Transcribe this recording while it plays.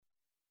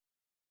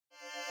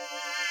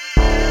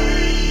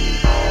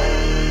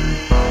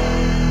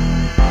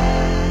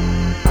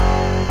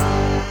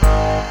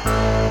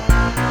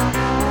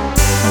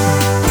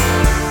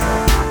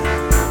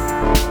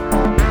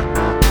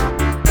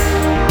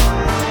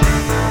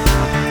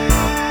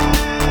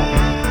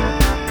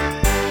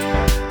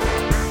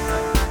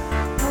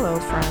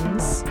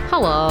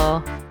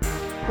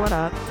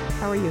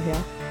are you,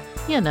 Hale?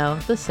 You know,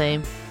 the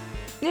same.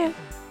 Yeah.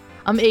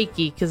 I'm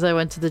achy because I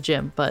went to the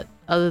gym, but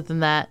other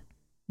than that,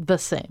 the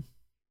same.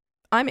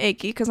 I'm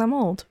achy because I'm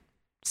old.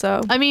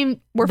 So I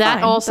mean, we're that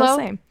fine. also. The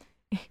same.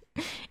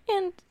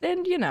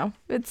 and you know,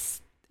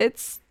 it's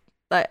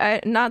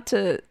I not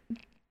to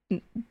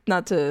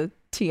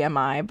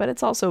TMI, but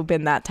it's also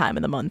been that time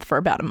of the month for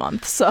about a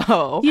month.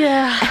 So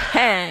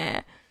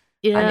Yeah.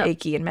 Yeah. I'm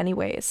achy in many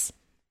ways.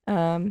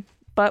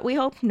 But we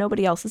hope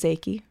nobody else is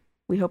achy.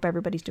 We hope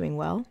everybody's doing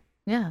well.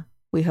 Yeah.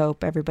 We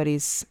hope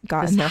everybody's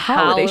gotten This their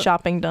holiday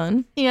shopping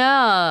done.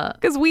 Yeah.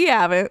 Because we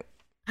haven't.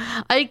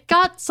 I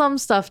got some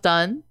stuff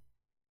done.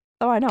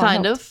 Oh, I know.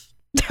 Kind of.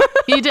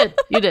 You did.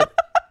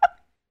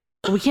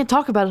 We can't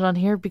talk about it on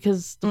here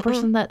because the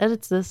person that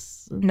edits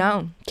this.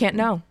 No, can't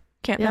know.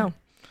 Can't know.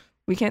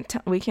 We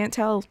can't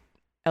tell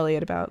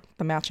Elliot about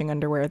the matching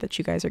underwear that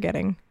you guys are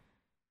getting.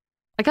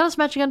 I got us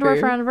matching underwear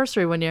for our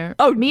anniversary one year.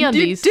 Oh,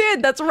 MeUndies. You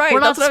did. That's right. We're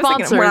That's not what I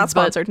was thinking. We're not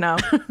sponsored, sponsored now.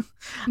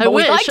 I But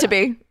wish. we'd like to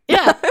be.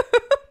 Yeah.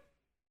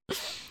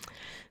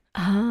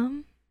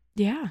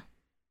 Yeah.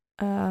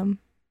 I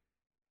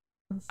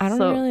don't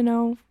really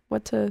know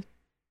what to.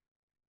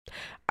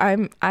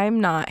 I'm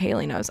not.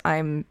 Haley knows.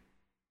 I'm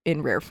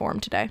in rare form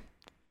today.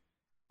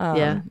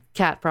 Yeah.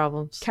 Cat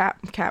problems.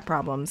 Cat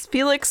problems.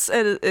 Felix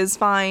is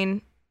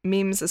fine.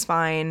 Memes is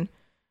fine.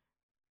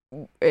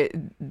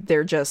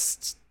 They're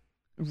just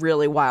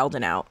really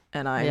wilding out,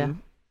 and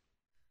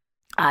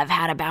I've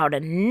had about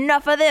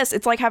enough of this.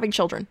 It's like having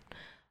children.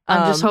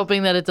 I'm just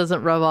hoping that it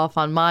doesn't rub off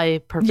on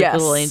my perfect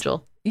little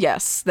angel.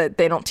 Yes, that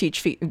they don't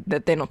teach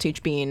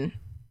Bean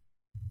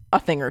a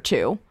thing or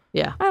two.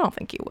 Yeah, I don't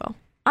think he will.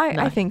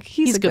 I think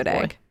he's a good boy.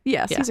 egg.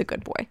 Yes, he's a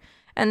good boy.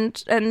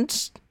 And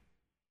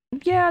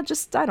yeah,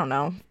 just I don't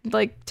know.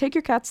 Like, take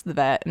your cats to the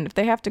vet, and if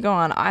they have to go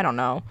on, I don't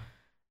know,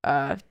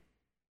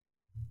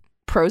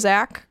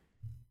 Prozac,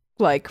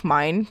 like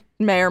mine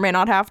may or may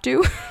not have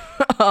to.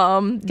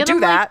 Do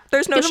that.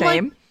 There's no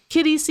shame. Like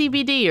kitty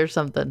CBD or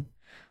something.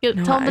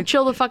 Tell him to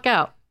chill the fuck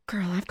out.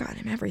 Girl, I've gotten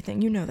him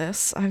everything. You know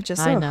this. I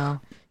know.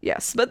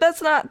 Yes, but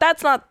that's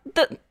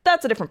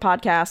a different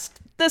podcast.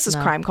 This is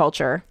Crime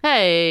Culture.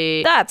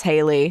 Hey. That's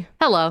Haley.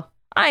 Hello.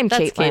 I'm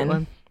Caitlin.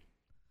 And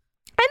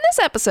this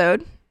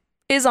episode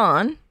is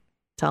on.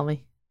 Tell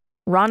me.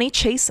 Ronny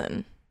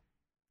Chasen.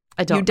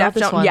 I don't know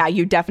this one. Yeah,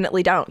 you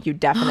definitely don't. You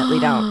definitely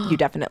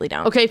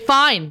don't. Okay,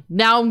 fine.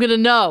 Now I'm gonna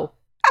know.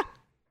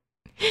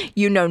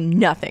 You know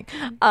nothing.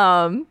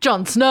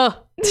 Jon Snow.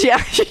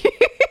 Yeah.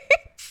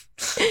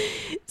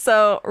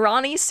 So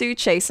Ronny Sue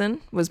Chasen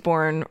was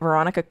born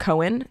Veronica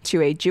Cohen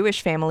to a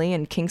Jewish family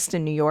in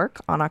Kingston, New York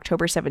on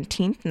October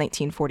 17th,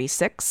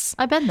 1946.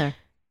 I've been there.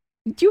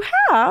 You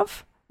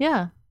have?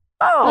 Yeah.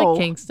 Oh, I like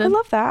Kingston. I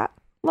love that.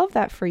 Love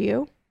that for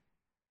you.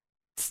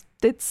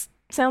 It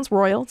sounds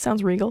royal. It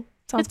sounds regal.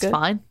 Sounds good. It's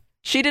fine.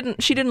 She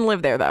didn't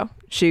live there though.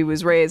 She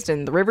was raised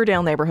in the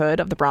Riverdale neighborhood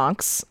of the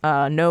Bronx.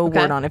 No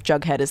word on if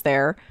Jughead is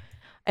there.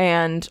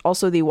 And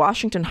also the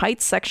Washington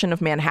Heights section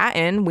of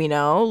Manhattan, we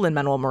know,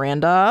 Lin-Manuel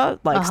Miranda,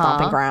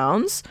 stomping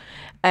grounds.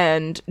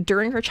 And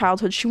during her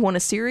childhood, she won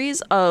a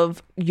series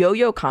of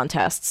yo-yo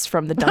contests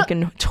from the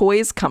Duncan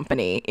Toys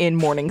Company in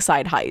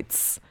Morningside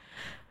Heights.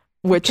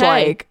 Which,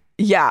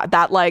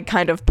 that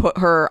kind of put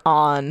her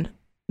on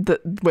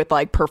with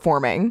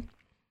performing.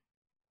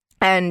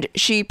 And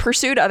she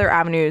pursued other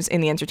avenues in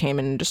the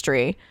entertainment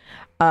industry.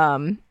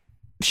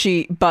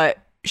 She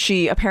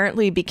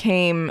apparently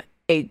became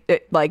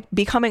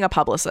becoming a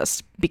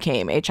publicist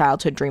became a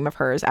childhood dream of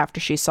hers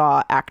after she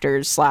saw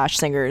actors /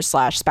 singers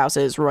 /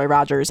 spouses Roy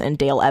Rogers and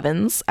Dale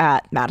Evans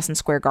at Madison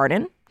Square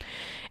Garden.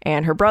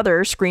 And her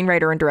brother,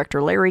 screenwriter and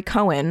director Larry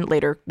Cohen,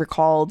 later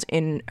recalled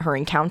in her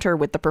encounter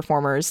with the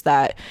performers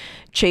that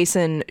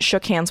Chasen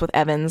shook hands with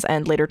Evans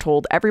and later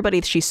told everybody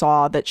she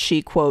saw that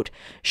she, quote,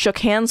 shook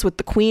hands with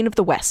the Queen of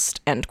the West,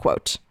 end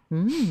quote.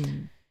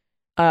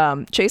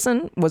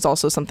 Chasen was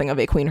also something of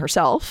a queen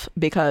herself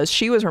because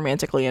she was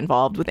romantically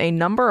involved with a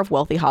number of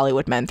wealthy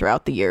Hollywood men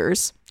throughout the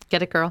years.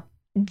 Get it, girl.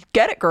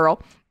 Get it,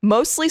 girl.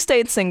 Mostly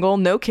stayed single,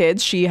 no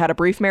kids. She had a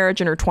brief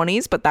marriage in her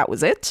 20s, but that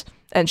was it.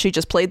 And she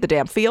just played the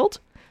damn field.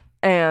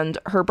 And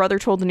her brother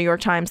told the New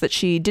York Times that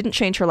she didn't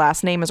change her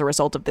last name as a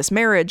result of this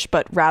marriage,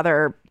 but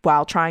rather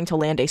while trying to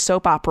land a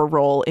soap opera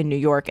role in New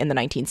York in the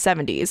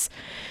 1970s.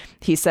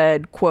 He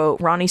said, quote,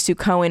 Ronny Sue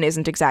Cohen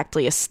isn't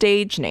exactly a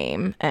stage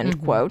name,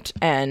 end quote,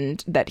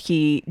 and that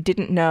he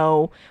didn't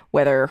know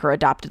whether her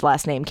adopted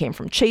last name came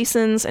from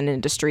Chasen's, an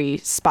industry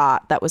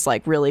spot that was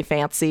really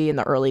fancy in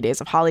the early days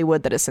of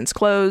Hollywood that has since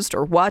closed,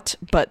 or what,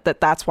 but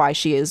that's why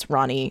she is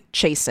Ronny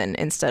Chasen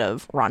instead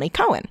of Ronny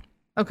Cohen.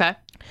 Okay.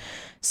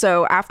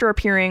 So after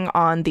appearing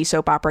on the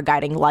soap opera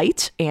Guiding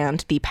Light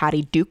and the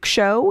Patty Duke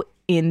Show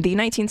in the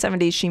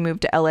 1970s, she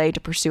moved to LA to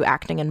pursue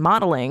acting and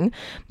modeling,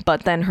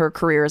 but then her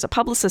career as a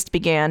publicist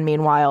began,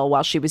 meanwhile,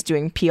 while she was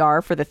doing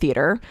PR for the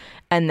theater,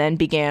 and then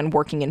began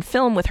working in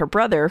film with her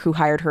brother, who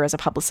hired her as a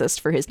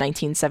publicist for his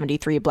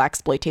 1973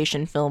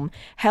 blaxploitation film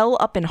Hell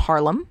Up in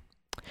Harlem.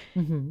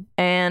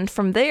 And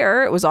from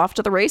there, it was off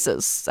to the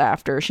races.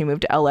 After she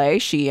moved to LA,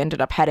 she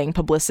ended up heading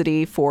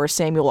publicity for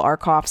Samuel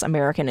Arkoff's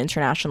American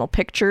International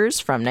Pictures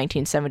from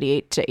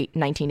 1978 to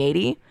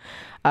 1980.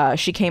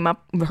 She came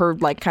up, her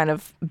kind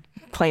of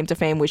claim to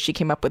fame was she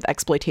came up with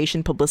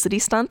exploitation publicity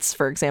stunts.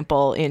 For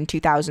example, in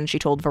 2000, she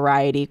told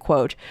Variety,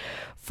 quote,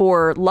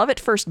 "For Love at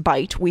First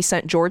Bite, we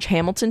sent George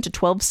Hamilton to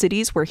 12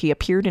 cities where he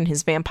appeared in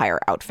his vampire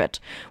outfit.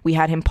 We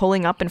had him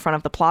pulling up in front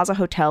of the Plaza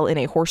Hotel in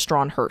a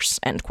horse-drawn hearse,"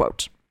 end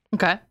quote.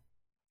 Okay.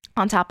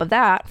 On top of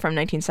that, from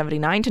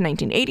 1979 to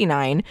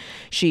 1989,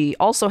 she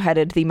also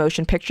headed the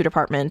motion picture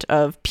department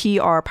of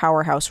PR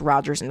powerhouse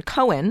Rogers and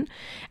Cohen,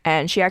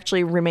 and she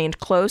actually remained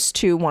close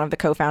to one of the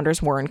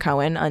co-founders, Warren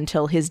Cohen,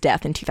 until his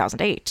death in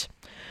 2008.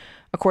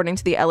 According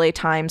to the LA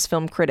Times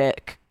film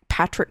critic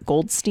Patrick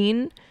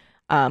Goldstein,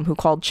 who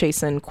called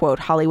Chasin, quote,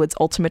 "Hollywood's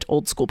ultimate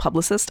old school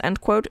publicist," end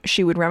quote,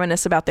 she would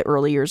reminisce about the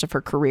early years of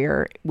her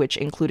career, which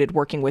included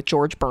working with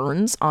George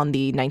Burns on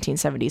the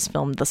 1970s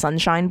film The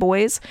Sunshine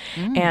Boys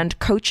and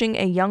coaching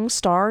a young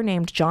star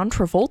named John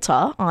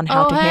Travolta on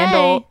how to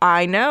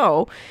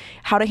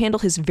handle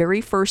his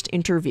very first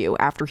interview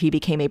after he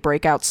became a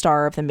breakout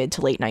star of the mid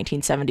to late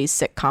 1970s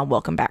sitcom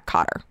Welcome Back,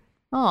 Kotter.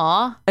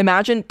 Aw.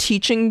 Imagine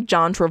teaching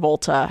John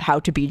Travolta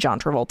how to be John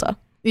Travolta.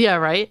 Yeah,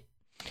 right?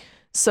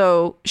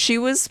 So she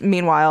was,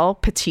 meanwhile,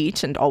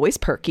 petite and always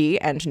perky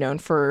and known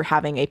for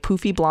having a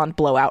poofy blonde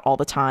blowout all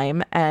the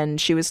time. And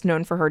she was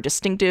known for her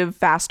distinctive,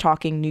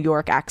 fast-talking New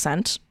York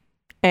accent.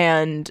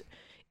 And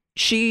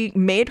she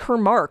made her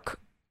mark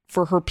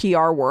for her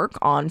PR work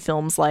on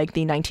films like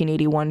the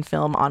 1981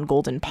 film On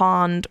Golden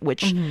Pond,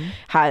 which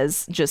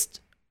has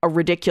just a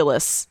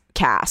ridiculous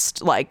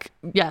cast,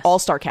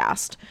 all-star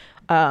cast.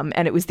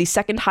 And it was the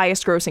second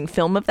highest grossing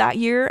film of that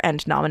year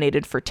and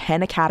nominated for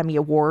 10 Academy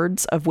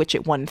Awards, of which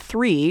it won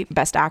 3,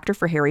 Best Actor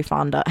for Henry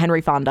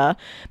Fonda,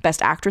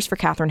 Best Actress for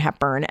Katharine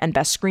Hepburn, and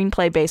Best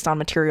Screenplay based on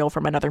material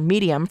from another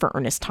medium for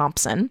Ernest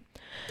Thompson.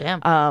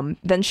 Damn.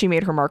 Then she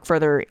made her mark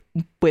further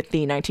with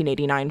the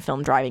 1989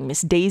 film Driving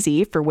Miss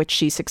Daisy, for which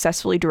she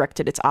successfully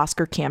directed its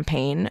Oscar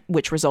campaign,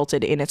 which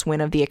resulted in its win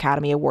of the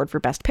Academy Award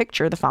for Best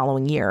Picture the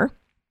following year.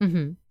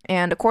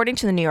 And according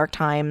to the New York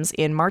Times,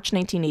 in March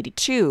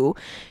 1982,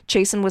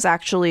 Chasin was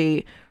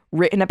actually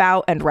written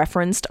about and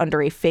referenced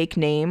under a fake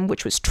name,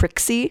 which was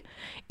Trixie,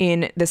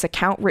 in this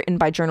account written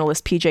by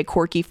journalist PJ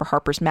Corky for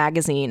Harper's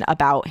Magazine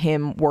about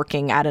him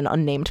working at an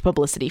unnamed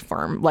publicity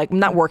firm.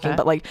 Not working,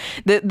 but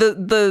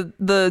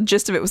the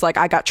gist of it was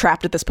I got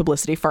trapped at this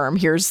publicity firm.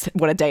 Here's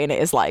what a day in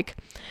it is like.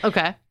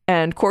 Okay.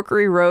 And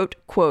Corkery wrote,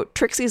 quote,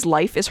 "Trixie's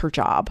life is her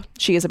job.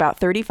 She is about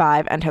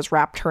 35 and has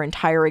wrapped her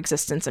entire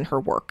existence in her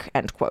work,"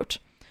 end quote.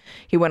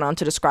 He went on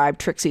to describe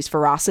Trixie's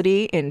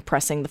ferocity in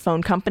pressing the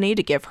phone company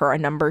to give her a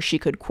number she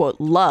could, quote,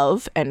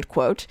 "love," end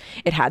quote.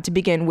 It had to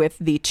begin with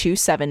the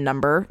 27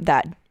 number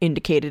that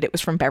indicated it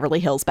was from Beverly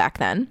Hills back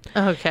then.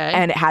 Okay.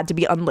 And it had to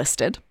be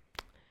unlisted.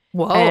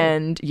 Whoa.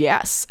 And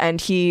yes,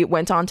 and he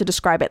went on to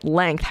describe at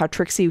length how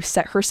Trixie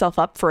set herself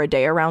up for a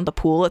day around the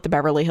pool at the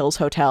Beverly Hills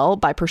Hotel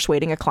by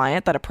persuading a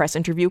client that a press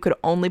interview could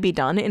only be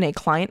done in a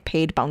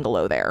client-paid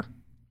bungalow there.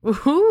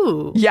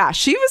 Ooh. Yeah,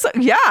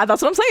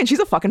 that's what I'm saying. She's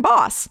a fucking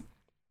boss.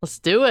 Let's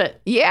do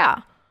it.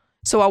 Yeah.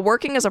 So while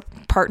working as a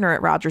partner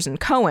at Rogers &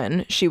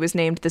 Cohen, she was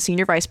named the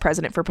senior vice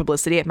president for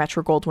publicity at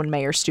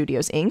Metro-Goldwyn-Mayer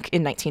Studios, Inc.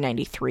 in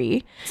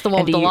 1993. It's the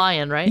one with the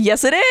lion, right?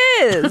 Yes, it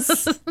is.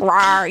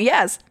 Rawr,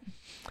 yes.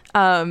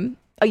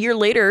 A year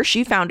later,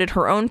 she founded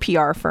her own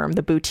PR firm,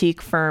 the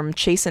boutique firm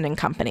Chasin &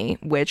 Company,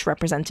 which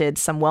represented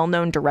some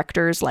well-known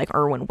directors like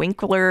Irwin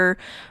Winkler,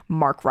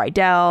 Mark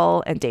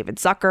Rydell, and David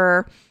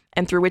Zucker,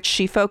 and through which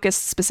she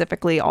focused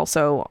specifically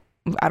also,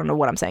 I don't know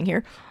what I'm saying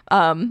here.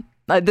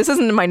 This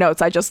isn't in my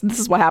notes. This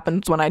is what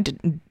happens when I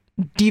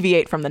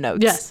deviate from the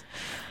notes. Yes.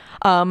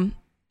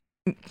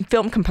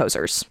 Film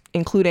composers,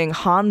 including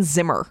Hans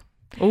Zimmer.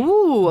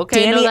 Ooh,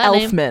 okay. Danny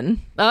Elfman.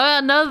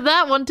 I know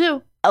that one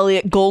too.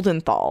 Elliot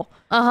Goldenthal.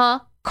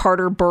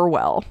 Carter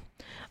Burwell.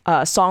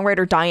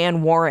 Songwriter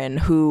Diane Warren,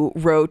 who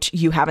wrote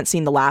You Haven't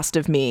Seen the Last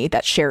of Me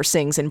that Cher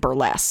sings in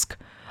Burlesque.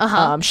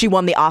 She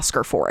won the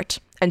Oscar for it,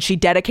 and she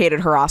dedicated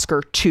her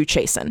Oscar to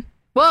Chasin.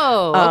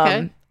 Whoa,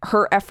 okay.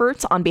 Her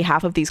efforts on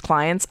behalf of these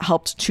clients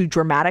helped to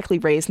dramatically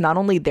raise not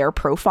only their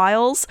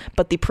profiles,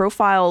 but the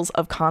profiles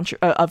of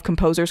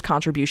composers'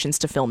 contributions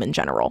to film in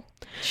general.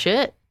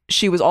 Shit.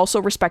 She was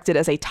also respected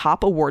as a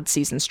top award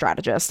season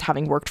strategist,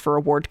 having worked for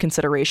award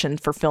consideration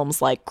for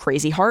films like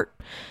Crazy Heart,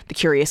 The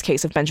Curious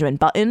Case of Benjamin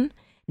Button,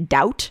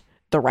 Doubt,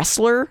 The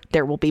Wrestler,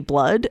 There Will Be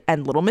Blood,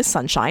 and Little Miss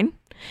Sunshine.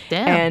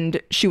 Damn.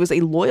 And she was a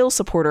loyal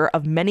supporter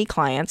of many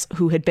clients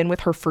who had been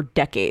with her for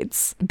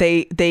decades.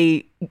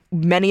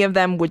 Many of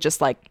them would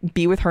just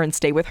be with her and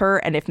stay with her.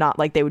 And if not,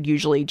 they would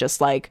usually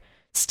just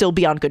still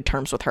be on good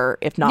terms with her,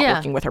 if not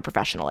working with her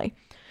professionally.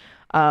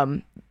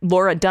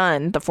 Laura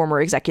Dunn, the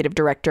former executive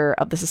director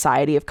of the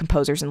Society of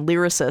Composers and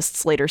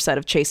Lyricists, later said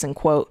of Chasin,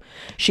 quote,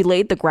 "She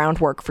laid the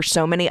groundwork for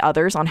so many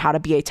others on how to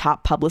be a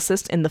top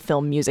publicist in the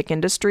film music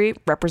industry,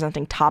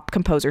 representing top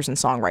composers and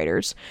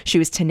songwriters. She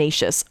was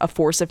tenacious, a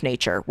force of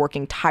nature,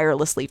 working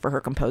tirelessly for her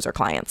composer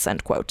clients,"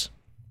 end quote.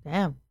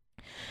 Damn.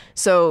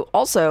 So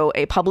also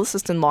a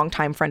publicist and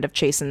longtime friend of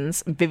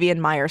Chasin's,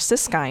 Vivian Meyer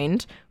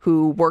Siskind,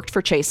 who worked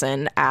for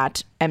Chasin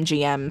at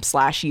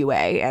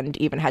MGM/UA and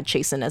even had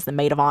Chasin as the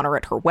maid of honor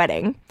at her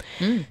wedding,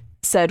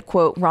 said,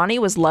 quote, "Ronnie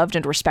was loved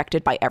and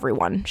respected by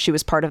everyone. She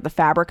was part of the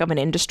fabric of an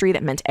industry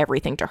that meant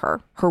everything to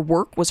her. Her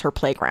work was her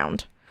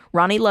playground.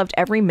 Ronnie loved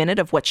every minute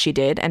of what she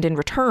did, and in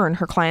return,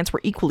 her clients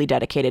were equally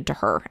dedicated to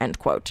her," end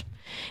quote.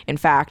 In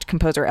fact,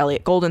 composer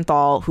Elliot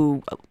Goldenthal,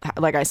 who,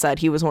 like I said,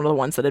 he was one of the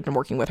ones that had been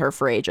working with her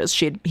for ages.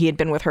 He had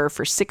been with her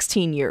for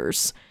 16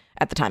 years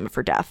at the time of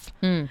her death.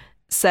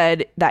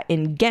 Said that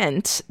in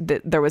Ghent,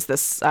 there was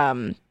this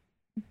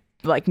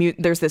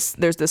there's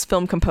this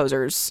film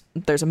composers.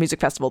 There's a music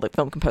festival that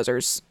film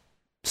composers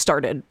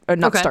started, or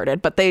not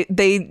started, but they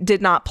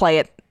did not play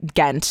at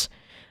Ghent.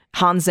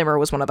 Hans Zimmer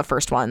was one of the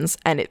first ones,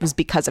 and it was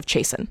because of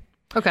Chasin.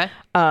 Okay.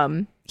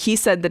 He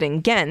said that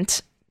in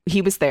Ghent,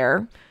 he was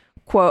there.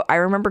 Quote, "I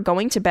remember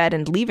going to bed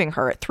and leaving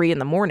her at 3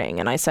 a.m.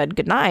 and I said,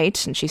 'Good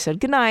night.' And she said,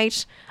 'Good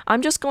night.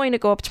 I'm just going to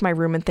go up to my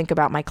room and think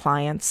about my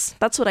clients.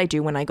 That's what I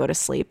do when I go to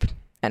sleep,'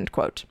 end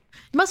quote.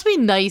 It must be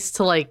nice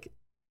to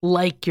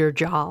like your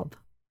job.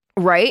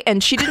 Right?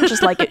 And she didn't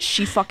just like it,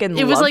 she fucking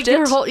It was loved like it.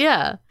 your whole,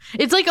 yeah.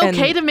 It's like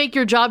okay to make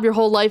your job your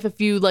whole life if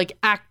you like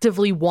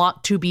actively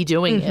want to be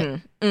doing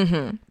it.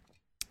 Mm-hmm.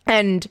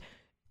 And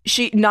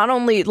she not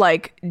only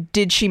like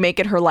did she make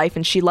it her life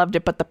and she loved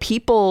it, but the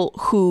people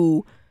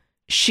who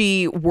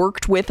she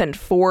worked with and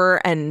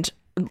for and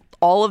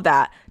all of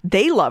that,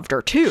 they loved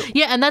her too.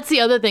 Yeah, and that's the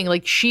other thing.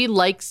 Like she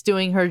likes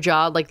doing her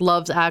job, like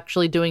loves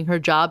actually doing her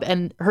job,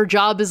 and her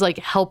job is like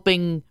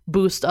helping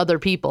boost other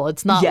people.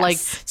 It's not like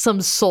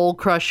some soul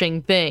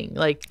crushing thing.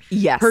 Like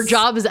her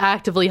job is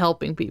actively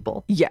helping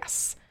people.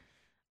 Yes.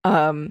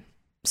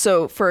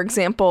 So for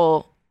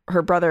example,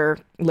 her brother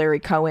Larry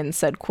Cohen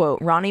said, quote,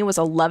 "Ronnie was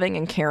a loving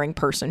and caring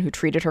person who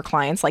treated her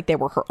clients like they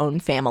were her own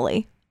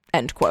family,"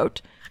 end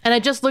quote. And I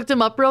just looked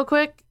him up real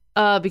quick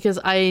because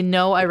I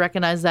know I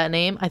recognize that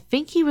name. I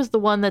think he was the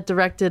one that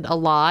directed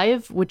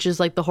Alive, which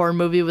is like the horror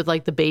movie with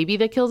like the baby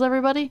that kills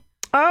everybody.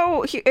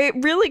 Oh, it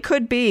really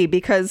could be,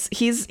 because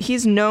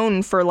he's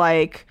known for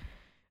like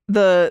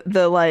the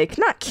like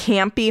not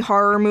campy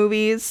horror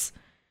movies.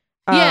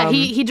 Yeah,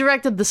 he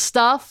directed The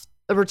Stuff,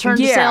 A Return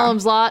to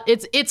Salem's Lot.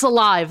 It's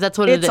Alive. That's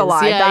what it is. It's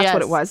Alive. Yeah, that's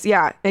what it was.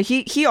 Yeah.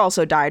 He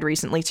also died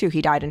recently too.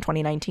 He died in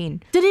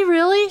 2019. Did he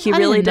really? He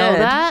really didn't know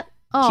that.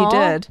 He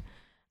did.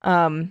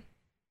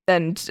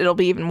 And it'll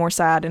be even more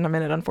sad in a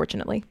minute,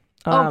 unfortunately.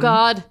 Oh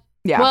God.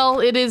 Yeah. Well,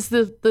 it is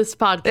this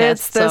podcast.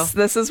 It's this. So.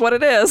 This is what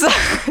it is.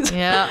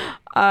 Yeah.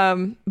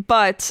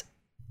 But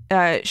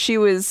she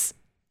was.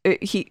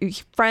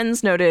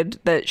 Friends noted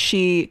that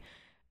she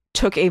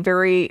took a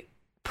very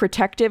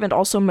protective and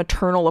also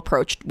maternal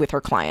approach with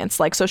her clients.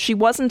 Like, so she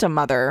wasn't a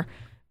mother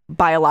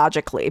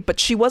biologically, but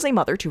she was a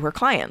mother to her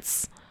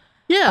clients.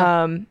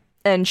 Yeah.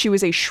 And she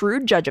was a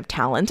shrewd judge of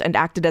talent and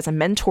acted as a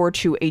mentor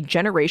to a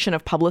generation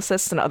of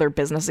publicists and other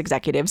business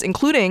executives,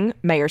 including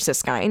Meyer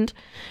Siskind.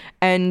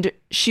 And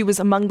she was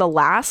among the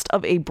last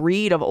of a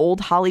breed of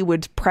old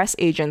Hollywood press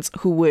agents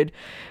who would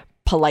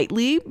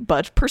politely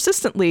but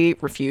persistently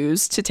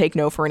refuse to take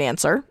no for an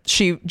answer.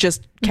 She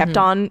just kept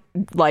on,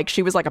 like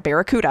she was like a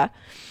barracuda.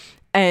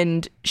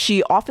 And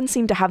she often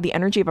seemed to have the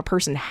energy of a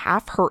person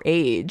half her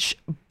age,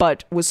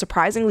 but was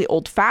surprisingly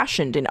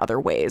old-fashioned in other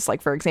ways.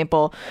 Like, for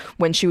example,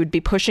 when she would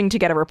be pushing to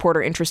get a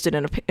reporter interested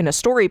in a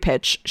story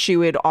pitch, she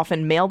would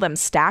often mail them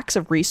stacks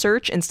of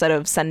research instead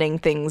of sending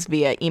things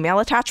via email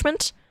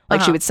attachment.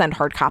 Like, she would send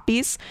hard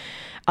copies.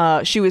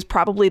 She was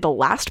probably the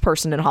last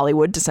person in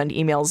Hollywood to send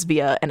emails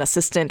via an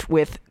assistant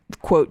with,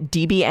 quote,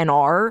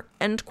 DBNR,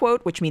 end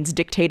quote, which means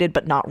dictated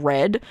but not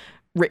read,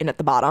 written at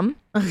the bottom.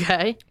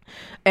 Okay.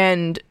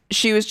 And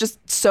she was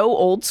just so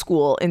old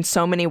school in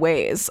so many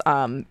ways.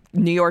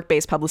 New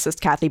York-based publicist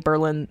Kathy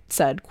Berlin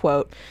said,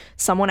 quote,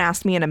 "Someone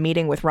asked me in a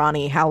meeting with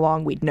Ronnie how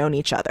long we'd known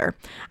each other.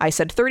 I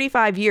said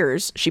 35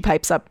 years. She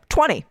pipes up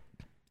 20.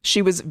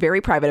 She was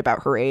very private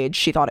about her age.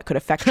 She thought it could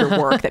affect your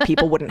work, that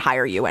people wouldn't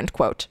hire you," end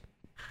quote.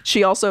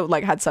 She also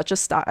like had such a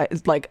style,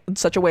 like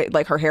such a way,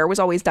 like her hair was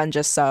always done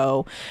just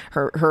so,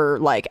 her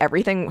like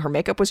everything, her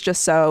makeup was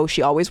just so.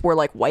 She always wore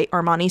like white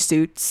Armani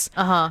suits.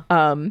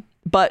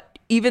 But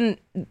even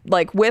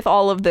like with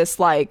all of this,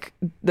 like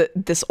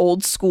this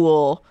old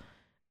school,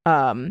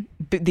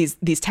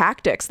 these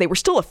tactics, they were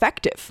still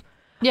effective.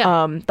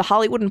 Yeah. The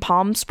Hollywood and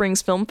Palm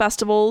Springs Film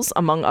Festivals,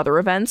 among other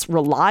events,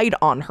 relied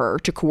on her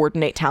to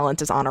coordinate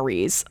talent as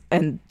honorees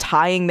and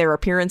tying their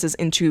appearances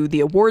into the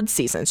awards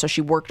season. So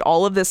she worked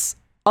all of this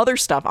other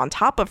stuff on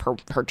top of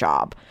her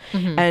job.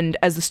 And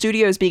as the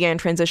studios began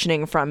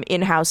transitioning from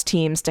in-house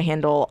teams to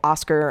handle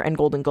Oscar and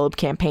Golden Globe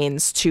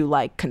campaigns to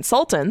like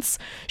consultants,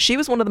 she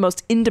was one of the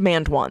most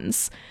in-demand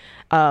ones.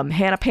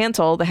 Hannah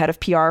Pantel, the head of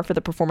PR for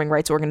the performing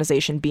rights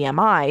organization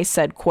BMI,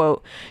 said,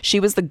 quote, "She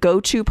was the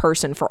go-to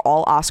person for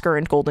all Oscar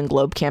and Golden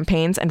Globe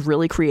campaigns and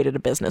really created a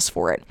business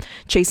for it.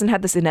 Chasen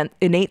had this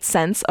innate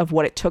sense of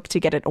what it took to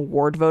get an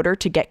award voter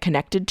to get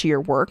connected to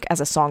your work as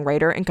a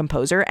songwriter and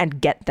composer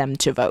and get them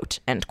to vote,"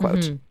 end quote.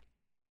 Mm-hmm.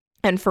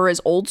 And for as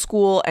old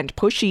school and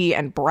pushy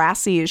and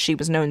brassy as she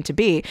was known to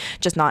be,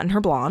 just not in her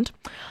blonde,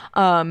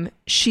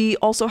 she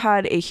also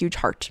had a huge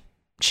heart.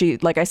 She,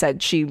 like I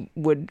said, she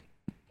would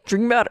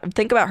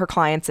think about her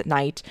clients at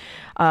night.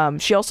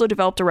 She also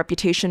developed a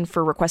reputation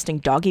for requesting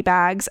doggy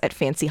bags at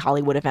fancy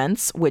Hollywood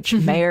events, which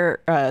Mayor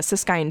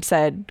Siskind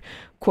said,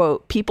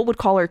 quote, "People would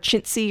call her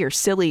chintzy or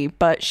silly,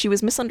 but she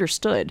was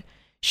misunderstood.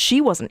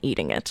 She wasn't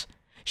eating it.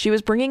 She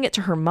was bringing it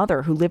to her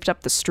mother, who lived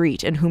up the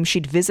street and whom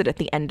she'd visit at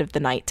the end of the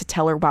night to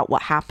tell her about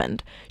what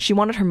happened. She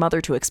wanted her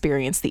mother to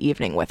experience the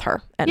evening with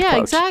her." Yeah,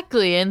 quote.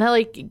 Exactly. And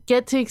like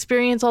get to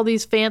experience all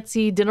these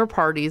fancy dinner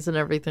parties and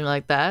everything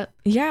like that.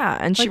 Yeah,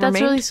 and she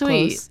remained really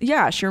sweet. Close.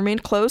 Yeah, she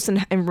remained close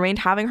and remained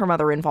having her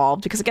mother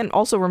involved. Because again,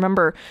 also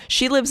remember,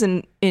 she lives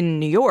in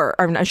New York,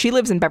 or no, she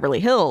lives in Beverly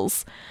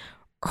Hills.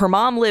 Her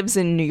mom lives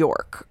in New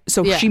York.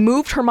 So she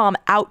moved her mom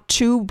out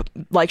to,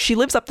 like, she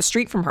lives up the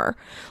street from her.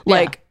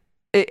 Like,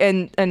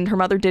 and her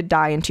mother did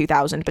die in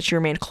 2000, but she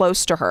remained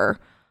close to her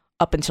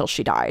up until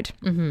she died.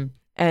 Mm-hmm.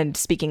 And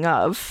speaking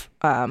of,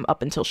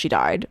 up until she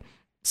died,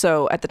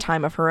 so at the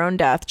time of her own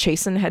death,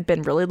 Chasen had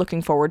been really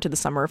looking forward to the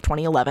summer of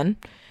 2011.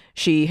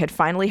 She had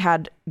finally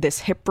had this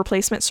hip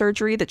replacement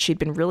surgery that she'd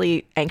been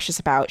really anxious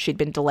about. She'd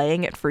been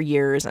delaying it for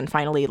years, and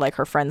finally, like,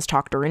 her friends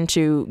talked her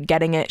into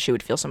getting it. She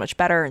would feel so much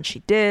better, and she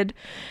did.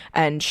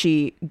 And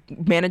she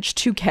managed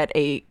to get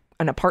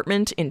an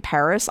apartment in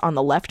Paris on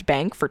the left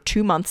bank for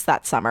 2 months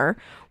that summer,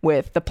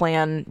 with the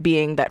plan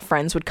being that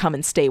friends would come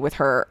and stay with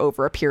her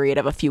over a period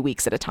of a few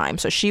weeks at a time.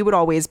 So she would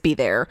always be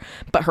there,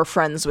 but her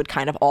friends would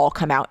kind of all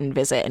come out and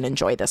visit and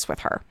enjoy this with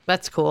her.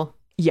 That's cool.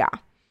 Yeah.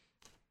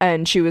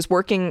 And she was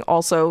working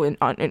also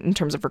in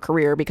terms of her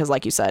career, because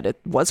like you said, it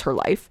was her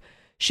life.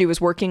 She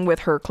was working with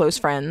her close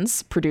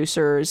friends,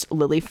 producers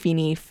Lily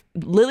Feeney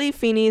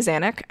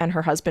Zanuck and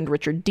her husband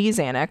Richard D.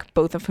 Zanuck,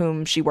 both of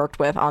whom she worked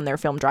with on their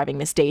film Driving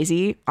Miss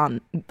Daisy, on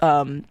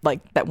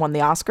that won the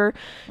Oscar.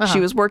 Uh-huh.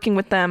 She was working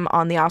with them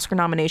on the Oscar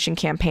nomination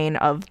campaign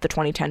of the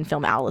 2010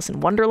 film Alice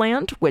in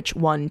Wonderland, which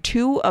won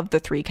 2 of the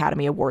 3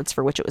 Academy Awards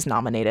for which it was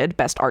nominated,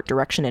 Best Art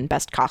Direction and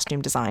Best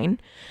Costume Design,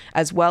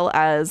 as well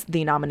as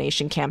the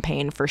nomination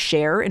campaign for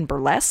Cher in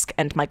Burlesque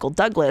and Michael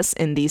Douglas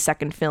in the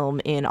second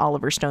film in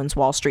Oliver Stone's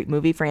Wall Street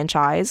movie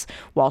franchise,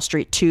 Wall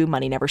Street 2: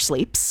 Money Never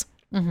Sleeps.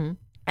 Mm-hmm.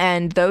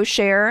 And though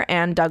Cher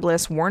and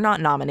Douglas were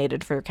not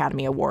nominated for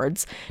Academy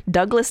Awards,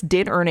 Douglas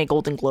did earn a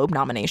Golden Globe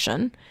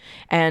nomination.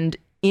 And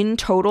in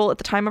total, at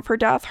the time of her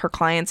death, her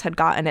clients had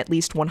gotten at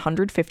least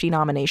 150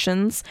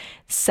 nominations.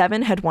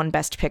 7 had won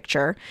Best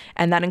Picture,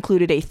 and that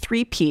included a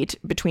three-peat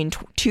between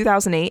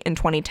 2008 and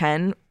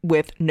 2010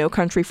 with No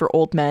Country for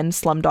Old Men,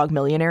 Slumdog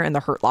Millionaire, and The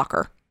Hurt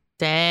Locker.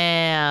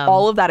 Damn.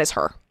 All of that is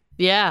her.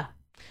 Yeah.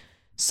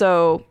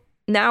 So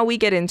now we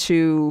get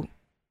into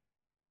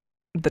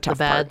the tough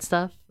bad part.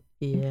 Stuff.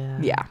 Yeah.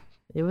 Yeah.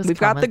 We've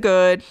got the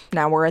good.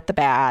 Now we're at the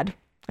bad.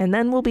 And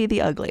then we'll be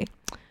the ugly.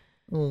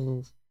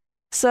 Mm.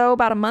 So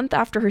about a month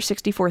after her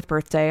 64th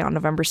birthday, on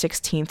November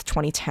 16th,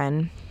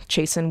 2010,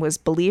 Chasen was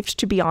believed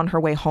to be on her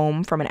way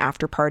home from an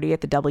after party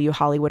at the W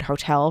Hollywood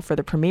Hotel for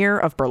the premiere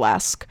of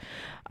Burlesque.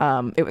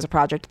 It was a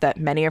project that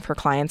many of her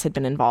clients had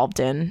been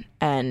involved in,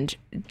 and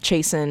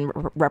Chasen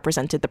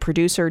represented the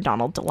producer,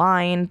 Donald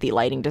DeLine, the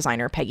lighting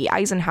designer, Peggy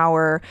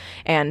Eisenhower,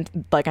 and,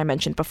 like I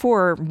mentioned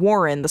before,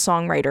 Warren, the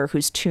songwriter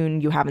whose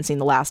tune You Haven't Seen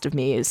the Last of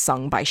Me is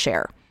sung by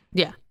Cher.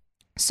 Yeah.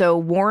 So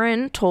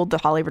Warren told the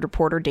Hollywood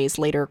Reporter days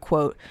later,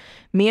 quote,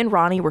 "Me and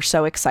Ronnie were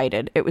so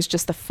excited. It was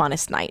just the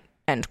funnest night,"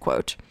 end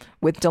quote,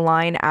 with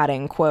DeLine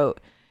adding, quote,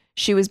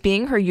 "She was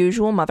being her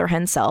usual mother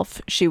hen self.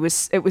 It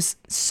was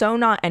so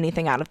not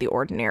anything out of the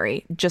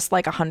ordinary, just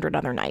like 100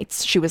 other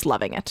nights. She was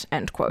loving it,"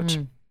 end quote.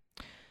 Mm.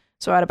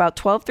 So at about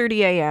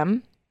 12:30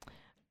 a.m.,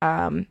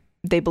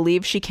 they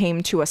believe she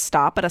came to a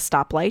stop at a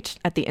stoplight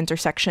at the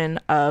intersection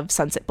of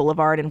Sunset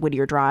Boulevard and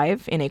Whittier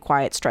Drive in a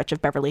quiet stretch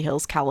of Beverly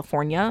Hills,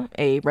 California,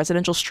 a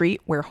residential street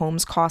where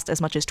homes cost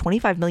as much as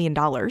 $25 million.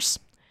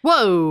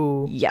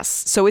 Whoa. Yes.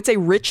 So it's a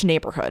rich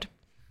neighborhood.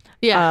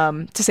 Yeah.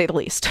 To say the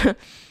least.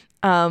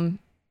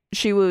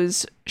 She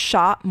was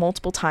shot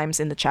multiple times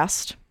in the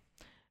chest.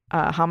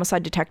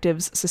 Homicide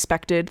detectives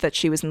suspected that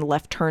she was in the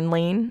left turn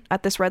lane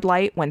at this red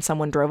light when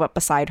someone drove up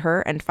beside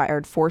her and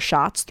fired 4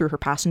 shots through her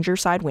passenger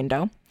side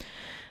window.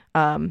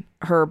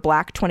 Her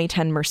black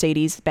 2010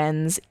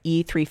 Mercedes-Benz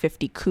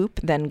E350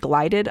 coupe then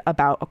glided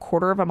about a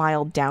quarter of a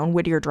mile down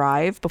Whittier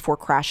Drive before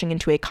crashing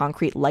into a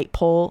concrete light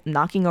pole,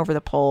 knocking over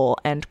the pole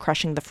and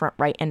crushing the front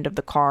right end of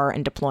the car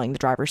and deploying the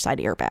driver's side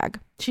airbag.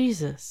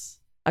 Jesus.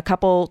 A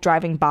couple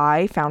driving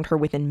by found her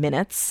within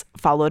minutes,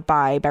 followed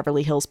by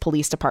Beverly Hills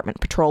Police Department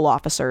patrol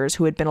officers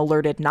who had been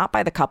alerted not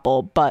by the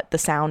couple, but the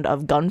sound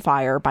of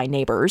gunfire by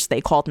neighbors. They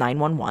called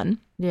 911.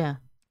 Yeah.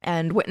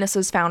 And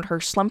witnesses found her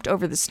slumped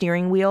over the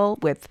steering wheel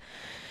with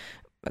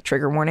a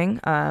trigger warning.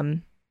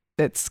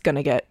 It's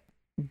gonna get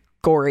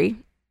gory.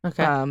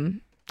 Okay.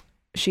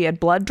 She had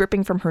blood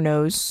dripping from her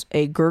nose.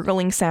 A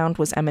gurgling sound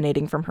was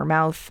emanating from her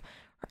mouth,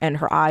 and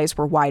her eyes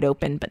were wide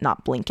open but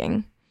not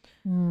blinking.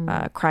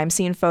 Crime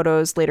scene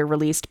photos later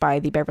released by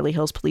the Beverly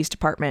Hills Police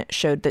Department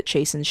showed that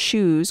Chasen's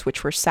shoes,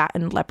 which were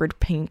satin leopard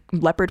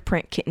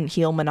print kitten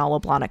heel Manolo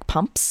Blahnik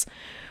pumps,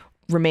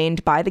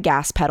 remained by the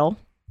gas pedal.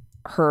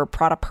 Her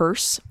Prada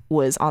purse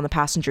was on the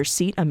passenger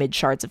seat amid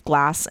shards of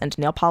glass and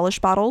nail polish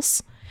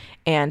bottles,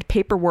 and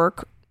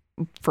paperwork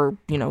for,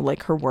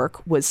 like her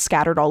work was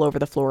scattered all over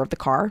the floor of the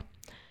car.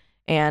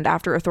 And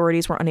after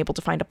authorities were unable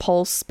to find a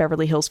pulse,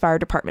 Beverly Hills Fire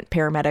Department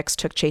paramedics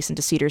took Chasen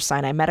to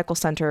Cedars-Sinai Medical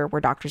Center,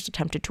 where doctors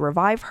attempted to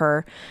revive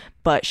her,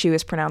 but she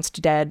was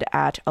pronounced dead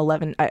at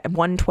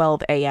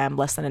 1:12 a.m.,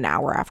 less than an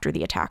hour after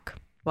the attack.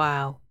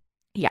 Wow.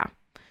 Yeah.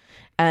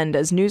 And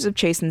as news of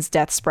Chasen's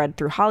death spread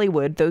through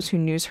Hollywood, those who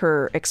knew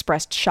her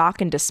expressed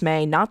shock and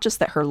dismay, not just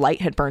that her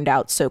light had burned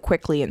out so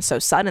quickly and so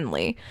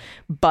suddenly,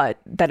 but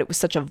that it was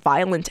such a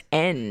violent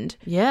end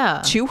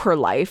to her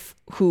life,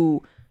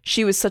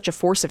 she was such a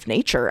force of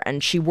nature,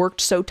 and she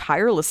worked so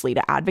tirelessly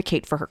to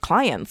advocate for her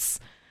clients.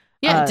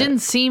 Yeah, it didn't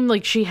seem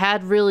like she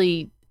had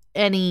really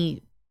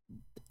any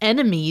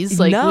enemies.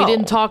 Like, we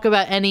didn't talk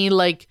about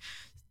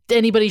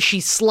anybody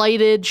she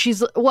slighted.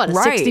 She's a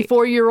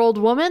 64-year-old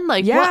woman?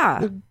 Like,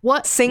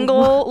 what?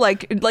 Single?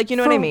 Like you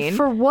know what I mean?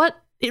 For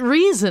what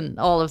reason,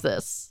 all of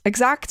this?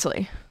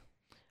 Exactly.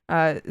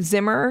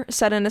 Zimmer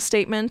said in a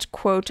statement,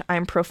 quote,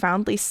 I'm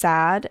profoundly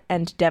sad,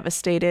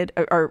 devastated,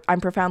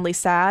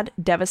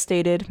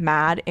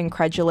 mad,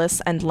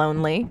 incredulous, and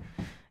lonely.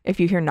 If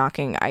you hear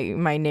knocking,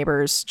 my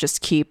neighbors just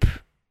keep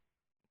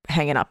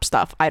hanging up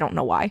stuff. I don't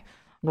know why.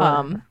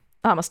 I'm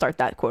gonna start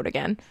that quote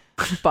again,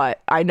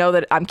 but I know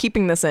that I'm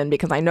keeping this in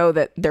because I know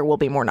that there will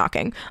be more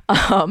knocking.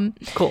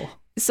 Cool.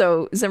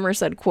 So Zimmer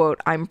said, quote,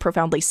 I'm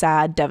profoundly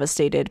sad,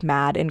 devastated,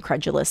 mad,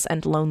 incredulous,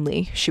 and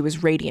lonely. She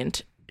was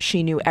radiant.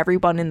 She knew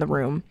everyone in the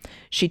room.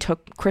 She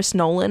took Chris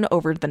Nolan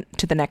over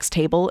to the next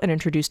table and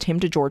introduced him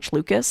to George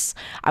Lucas.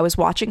 I was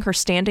watching her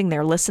standing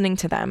there listening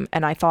to them,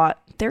 and I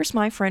thought, there's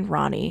my friend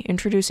Ronnie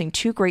introducing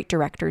two great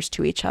directors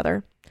to each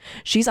other.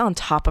 She's on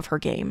top of her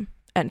game,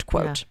 end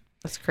quote. Yeah,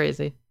 that's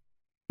crazy.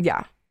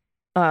 Yeah.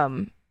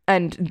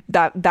 And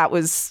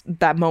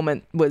that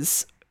moment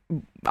was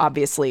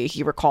obviously,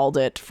 he recalled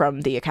it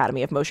from the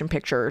Academy of Motion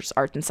Pictures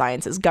Arts and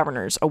Sciences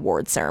Governors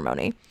Awards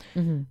ceremony.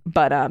 Mm-hmm.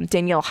 But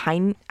Danielle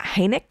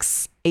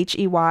Heynickx,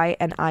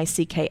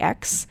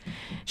 Heynickx,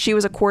 she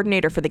was a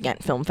coordinator for the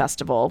Ghent Film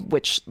Festival,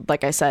 which,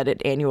 like I said,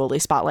 it annually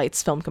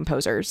spotlights film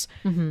composers.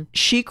 Mm-hmm.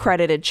 She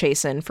credited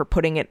Chasen for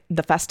putting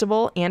the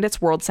festival and its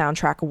World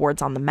Soundtrack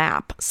Awards on the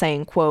map,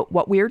 saying, quote,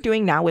 what we're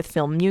doing now with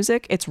film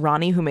music, it's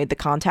Ronnie who made the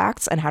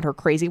contacts and had her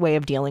crazy way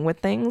of dealing with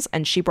things,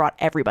 and she brought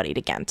everybody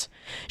to Ghent.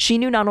 She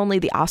knew not only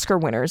the Oscar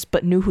winners,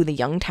 but knew who the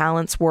young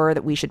talents were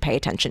that we should pay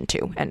attention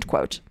to, end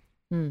quote.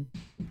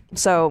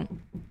 So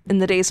in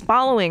the days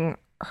following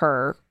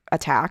her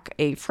attack,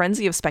 a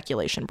frenzy of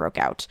speculation broke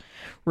out.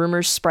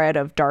 Rumors spread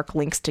of dark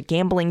links to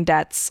gambling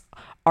debts,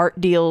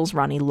 art deals —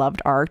 Ronnie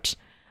loved art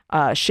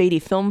 — shady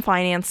film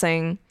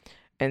financing.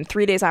 And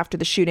 3 days after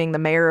the shooting, the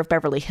mayor of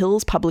Beverly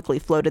Hills publicly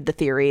floated the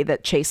theory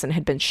that Chasen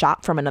had been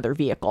shot from another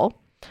vehicle.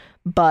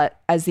 But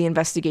as the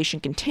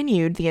investigation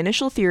continued, the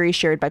initial theory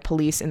shared by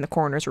police in the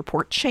coroner's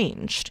report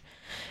changed.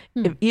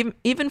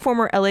 Even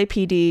former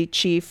LAPD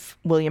Chief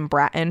William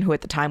Bratton, who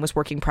at the time was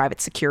working private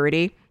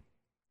security,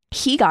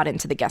 he got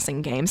into the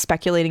guessing game,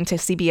 speculating to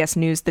CBS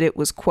News that it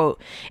was,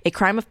 quote, a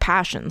crime of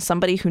passion,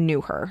 somebody who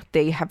knew her.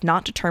 They have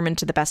not determined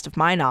to the best of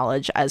my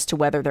knowledge as to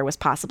whether there was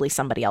possibly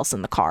somebody else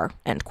in the car,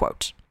 end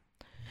quote.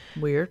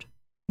 Weird.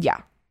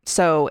 Yeah.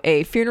 So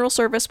a funeral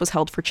service was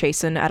held for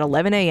Chasen at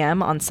 11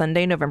 a.m. on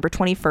Sunday, November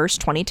 21st,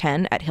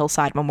 2010 at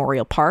Hillside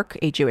Memorial Park,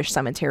 a Jewish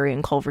cemetery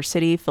in Culver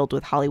City filled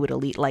with Hollywood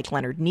elite like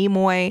Leonard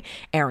Nimoy,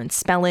 Aaron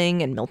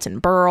Spelling, and Milton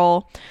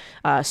Berle,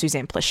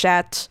 Suzanne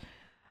Pleshette.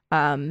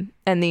 And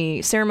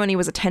the ceremony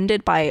was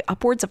attended by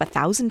upwards of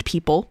 1,000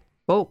 people.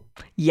 Whoa.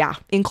 Yeah,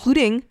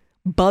 including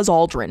Buzz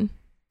Aldrin.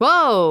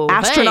 Whoa.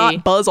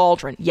 Astronaut Buzz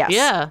Aldrin. Yes.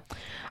 Yeah.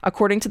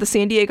 According to the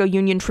San Diego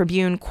Union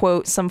Tribune,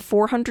 quote, some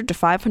 400 to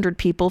 500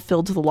 people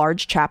filled the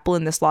large chapel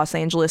in this Los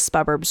Angeles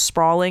suburb's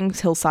sprawling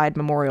Hillside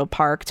Memorial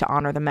Park to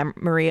honor the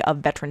memory of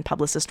veteran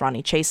publicist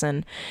Ronnie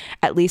Chasen.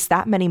 At least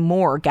that many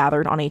more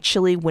gathered on a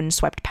chilly,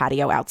 windswept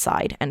patio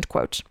outside, end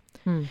quote.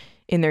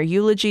 In their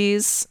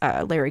eulogies,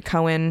 Larry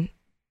Cohen,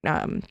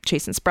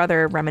 Chasen's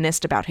brother,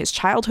 reminisced about his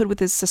childhood with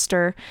his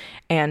sister,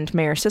 and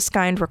Mayor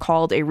Siskind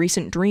recalled a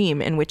recent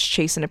dream in which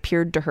Chasen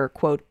appeared to her,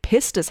 quote,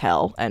 pissed as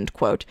hell, end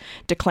quote,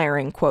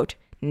 declaring, quote,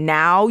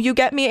 now you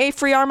get me a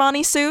free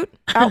Armani suit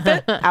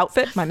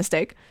outfit, my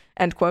mistake,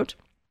 end quote.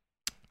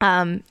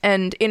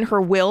 And in her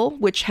will,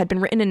 which had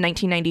been written in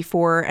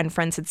 1994, and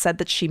friends had said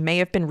that she may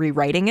have been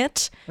rewriting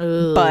it,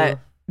 but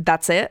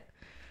that's it.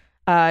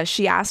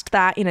 She asked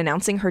that in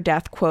announcing her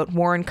death, quote,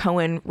 Warren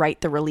Cohen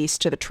write the release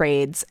to the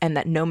trades and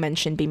that no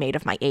mention be made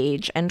of my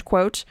age, end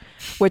quote,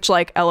 which,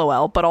 like,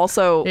 LOL, but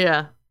also,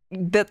 yeah,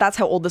 that's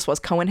how old this was.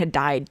 Cohen had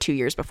died 2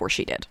 years before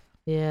she did.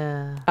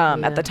 Yeah.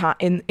 At the time,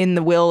 in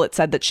the will, it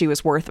said that she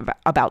was worth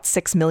about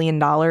 $6 million,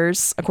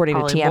 according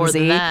Probably to TMZ. more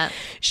than that.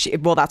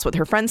 Well, that's what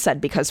her friend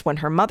said, because when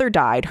her mother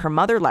died, her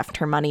mother left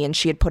her money and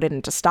she had put it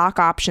into stock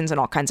options and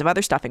all kinds of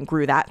other stuff and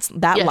grew that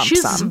lump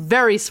she's sum. a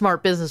very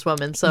smart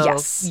businesswoman. So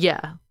yes.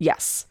 Yeah.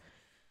 Yes.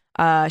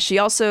 She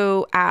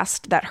also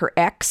asked that her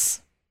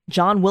ex,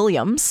 John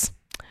Williams,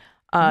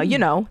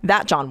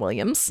 that John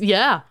Williams.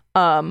 Yeah.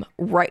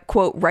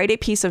 Write a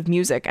piece of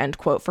music, end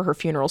quote, for her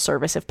funeral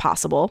service if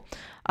possible.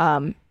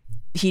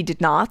 He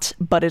did not,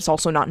 but it's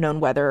also not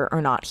known whether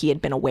or not he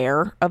had been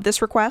aware of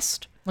this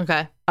request.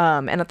 Okay.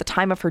 And at the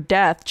time of her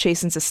death,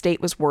 Chasen's estate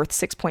was worth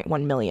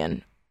 $6.1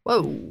 million.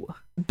 Whoa.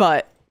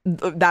 But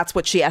that's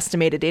what she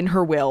estimated in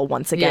her will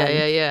once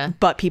again. Yeah.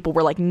 But people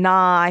were like,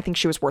 nah, I think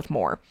she was worth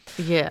more.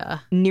 Yeah.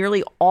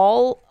 Nearly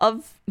all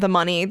of the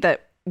money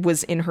that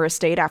was in her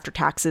estate after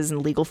taxes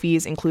and legal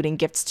fees, including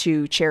gifts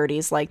to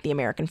charities like the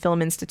American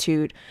Film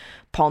Institute,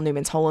 Paul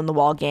Newman's Hole in the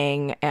Wall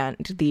Gang, and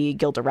the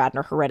Gilda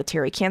Radner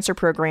Hereditary Cancer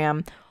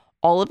Program.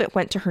 All of it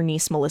went to her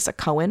niece, Melissa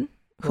Cohen,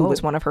 who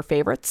was one of her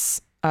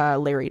favorites,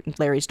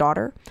 Larry's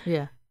daughter.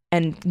 Yeah.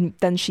 And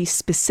then she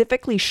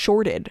specifically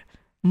shorted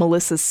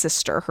Melissa's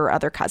sister, her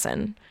other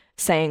cousin,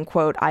 saying,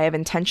 quote, I have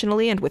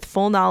intentionally and with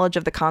full knowledge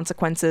of the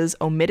consequences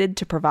omitted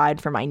to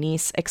provide for my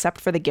niece except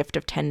for the gift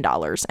of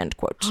 $10, end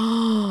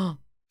quote.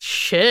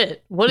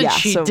 Shit. What did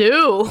she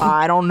do?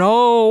 I don't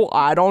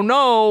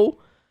know.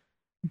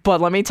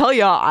 But let me tell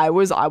you, I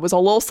was a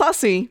little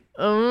sussy.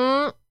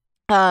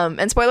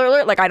 And spoiler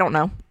alert, like, I don't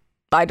know.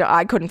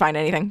 I couldn't find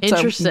anything.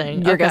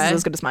 Interesting. So your guess is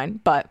as good as mine.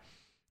 But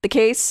the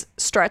case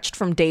stretched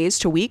from days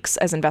to weeks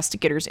as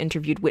investigators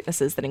interviewed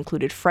witnesses that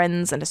included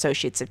friends and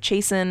associates of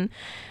Chasen.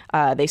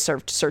 They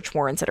served search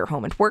warrants at her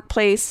home and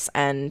workplace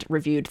and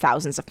reviewed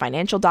thousands of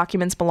financial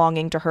documents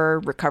belonging to her,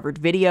 recovered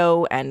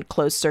video and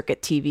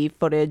closed-circuit TV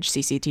footage,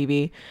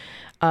 CCTV,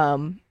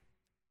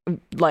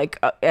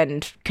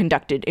 and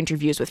conducted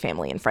interviews with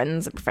family and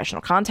friends and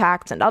professional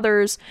contacts and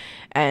others.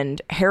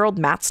 And Harold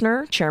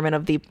Matzner, chairman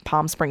of the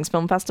Palm Springs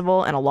Film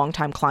Festival and a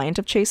longtime client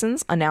of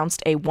Chasen's,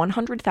 announced a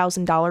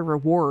 $100,000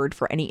 reward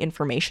for any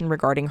information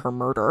regarding her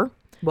murder.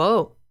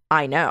 Whoa.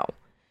 I know.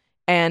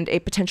 And a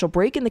potential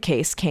break in the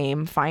case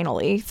came,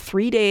 finally,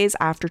 3 days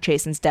after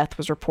Chasen's death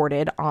was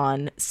reported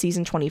on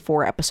season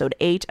 24, episode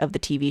 8 of the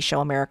TV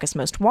show America's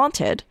Most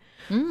Wanted,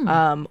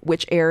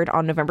 which aired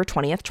on November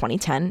 20th,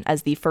 2010,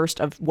 as the first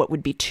of what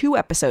would be 2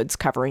 episodes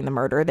covering the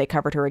murder. They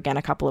covered her again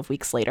a couple of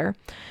weeks later.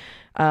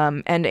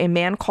 And a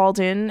man called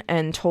in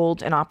and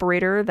told an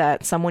operator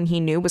that someone he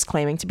knew was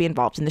claiming to be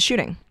involved in the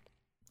shooting.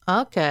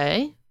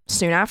 Okay.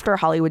 Soon after,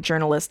 Hollywood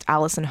journalist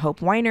Allison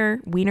Hope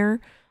Weiner,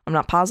 I'm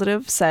not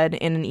positive, said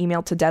in an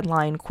email to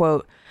Deadline,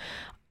 quote,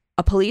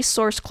 a police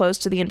source close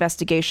to the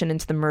investigation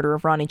into the murder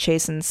of Ronnie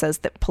Chasen says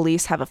that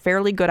police have a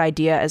fairly good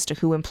idea as to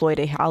who employed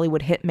a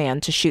Hollywood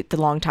hitman to shoot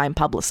the longtime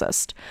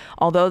publicist.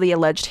 Although the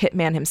alleged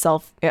hitman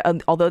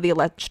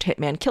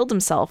killed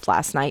himself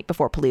last night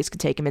before police could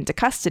take him into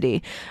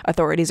custody,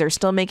 authorities are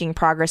still making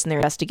progress in their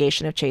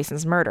investigation of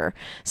Chasen's murder.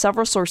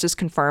 Several sources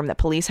confirm that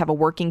police have a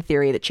working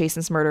theory that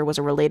Chasen's murder was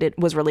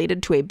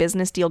related to a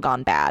business deal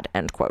gone bad,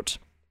 end quote.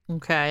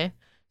 Okay.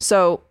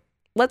 So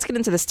let's get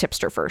into this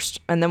tipster first,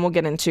 and then we'll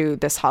get into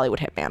this Hollywood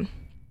hitman.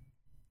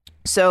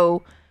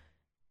 So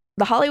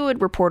the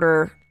Hollywood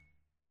Reporter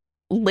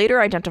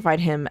later identified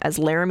him as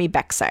Laramie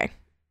Beckay,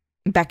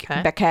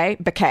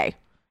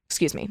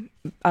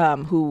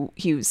 who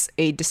he was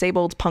a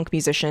disabled punk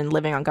musician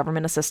living on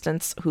government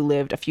assistance who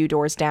lived a few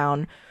doors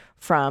down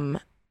from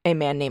a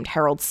man named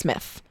Harold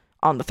Smith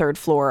on the 3rd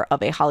floor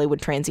of a Hollywood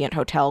transient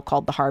hotel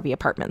called the Harvey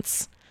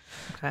Apartments.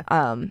 Okay.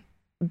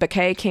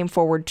 Beckay came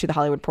forward to the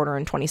Hollywood Reporter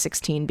in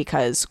 2016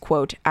 because,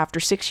 quote, after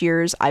 6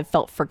 years, I've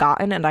felt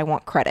forgotten and I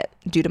want credit.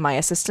 Due to my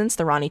assistance,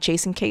 the Ronnie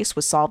Chasen case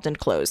was solved and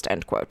closed,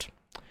 end quote.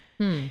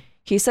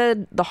 He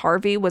said the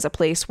Harvey was a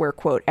place where,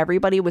 quote,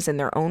 everybody was in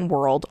their own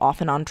world,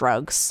 often on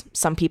drugs.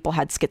 Some people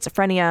had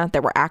schizophrenia.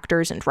 There were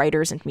actors and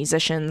writers and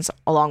musicians,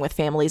 along with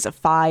families of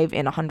 5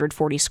 in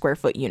 140 square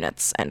foot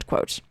units, end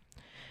quote.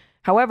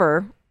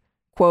 However,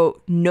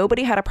 quote,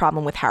 nobody had a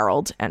problem with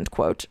Harold, end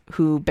quote,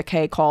 who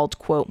Beckay called,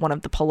 quote, one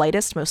of the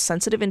politest, most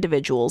sensitive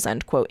individuals,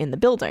 end quote, in the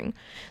building,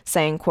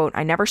 saying, quote,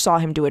 I never saw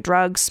him do a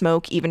drug,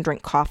 smoke, even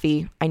drink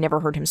coffee. I never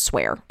heard him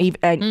swear.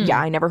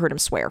 I never heard him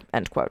swear,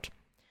 end quote.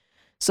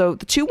 So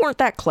the two weren't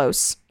that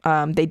close.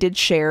 They did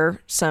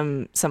share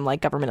some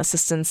like government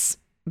assistance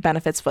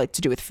benefits like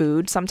to do with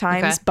food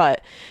sometimes,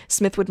 but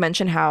Smith would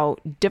mention to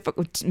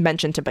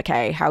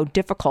Beckay how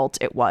difficult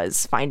it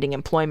was finding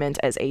employment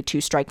as a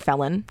 2-strike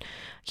felon.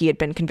 He had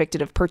been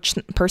convicted of purse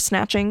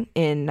snatching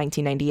in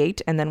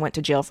 1998 and then went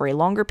to jail for a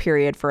longer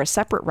period for a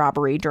separate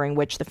robbery during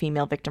which the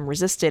female victim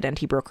resisted and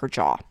he broke her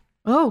jaw.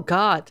 Oh,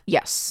 God.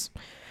 Yes.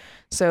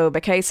 So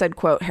Beckay said,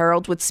 quote,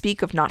 Harold would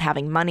speak of not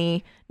having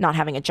money, not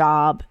having a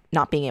job,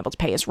 not being able to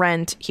pay his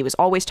rent. He was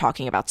always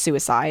talking about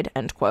suicide,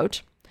 end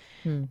quote.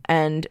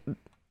 And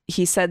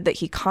he said that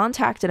he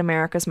contacted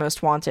America's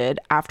Most Wanted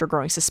after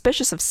growing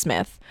suspicious of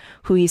Smith,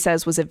 who he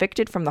says was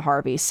evicted from the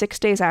Harvey 6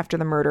 days after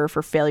the murder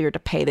for failure to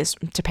pay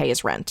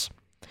his rent.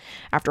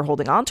 After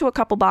holding on to a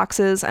couple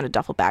boxes and a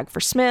duffel bag for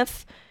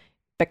Smith,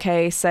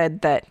 Baquet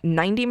said that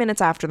 90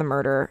 minutes after the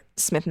murder,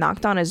 Smith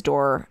knocked on his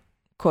door.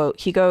 Quote,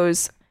 he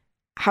goes,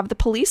 "Have the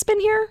police been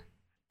here?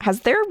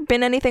 Has there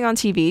been anything on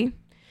TV?"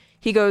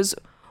 He goes,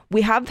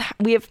 we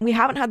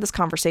haven't had this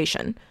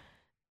conversation.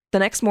 The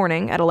next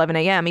morning at 11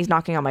 a.m., he's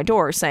knocking on my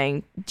door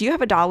saying, "Do you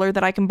have $1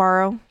 that I can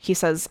borrow?" He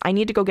says, "I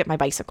need to go get my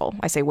bicycle."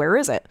 I say, "Where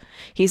is it?"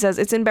 He says,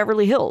 "It's in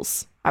Beverly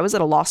Hills." I was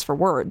at a loss for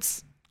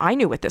words. I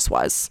knew what this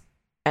was.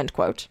 End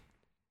quote.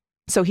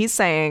 So he's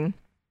saying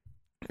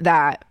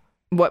that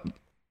what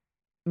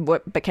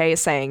Baquet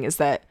is saying is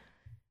that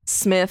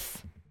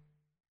Smith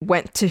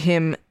went to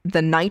him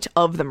the night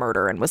of the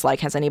murder and was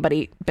like, "Has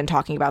anybody been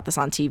talking about this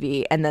on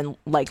TV?" And then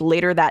like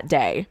later that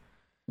day,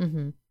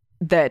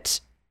 that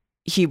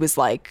he was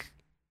like,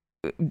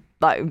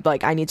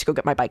 "I need to go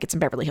get my bike. It's in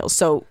Beverly Hills."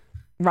 So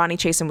Ronnie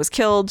Chasen was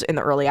killed in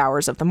the early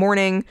hours of the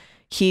morning.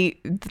 The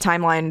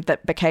timeline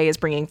that Baquet is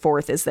bringing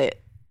forth is that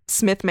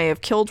Smith may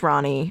have killed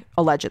Ronnie,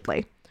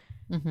 allegedly,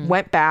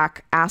 went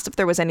back, asked if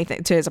there was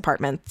anything to his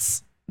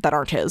apartments that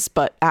aren't his,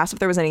 but asked if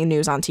there was any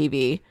news on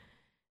TV.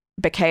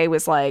 Baquet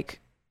was like,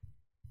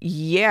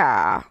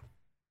 "Yeah."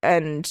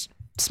 And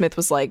Smith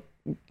was like,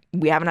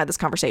 "We haven't had this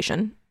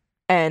conversation."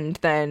 And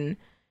then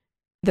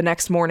the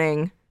next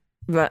morning,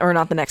 or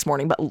not the next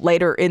morning, but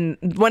later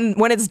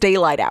when it's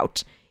daylight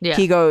out,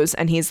 he goes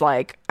and he's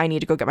like, "I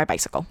need to go get my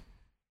bicycle."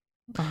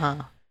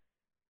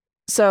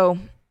 So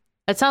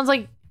it sounds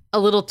like a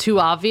little too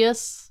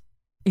obvious.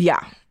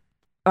 Yeah.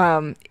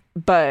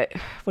 But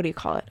what do you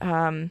call it?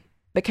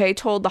 Baquet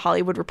told The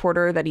Hollywood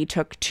Reporter that he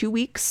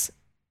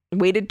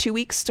waited 2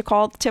 weeks to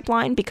call the tip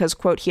line because,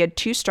 quote, he had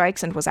 2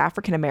 strikes and was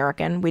African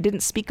American. We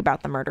didn't speak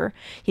about the murder.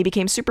 He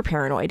became super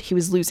paranoid. He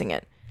was losing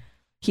it.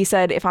 He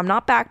said, "If I'm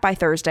not back by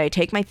Thursday,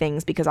 take my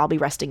things because I'll be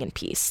resting in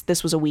peace."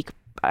 This was a week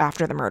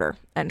after the murder,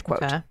 end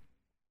quote. Okay.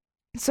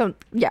 So,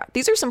 yeah,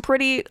 these are some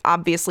pretty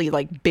obviously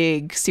like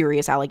big,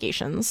 serious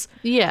allegations.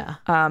 Yeah.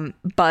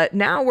 But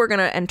now we're going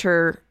to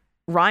enter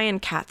Ryan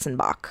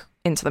Katzenbach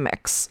into the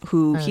mix,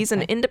 he's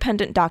an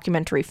independent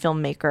documentary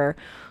filmmaker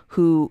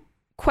who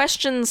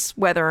questions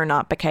whether or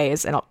not Baquet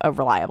is a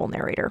reliable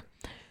narrator.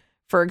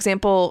 For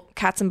example,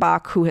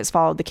 Katzenbach, who has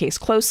followed the case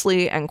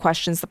closely and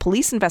questions the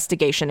police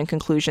investigation and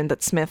conclusion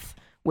that Smith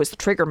was the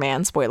trigger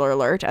man, spoiler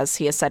alert, as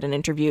he has said in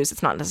interviews,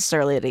 it's not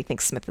necessarily that he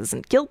thinks Smith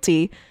isn't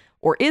guilty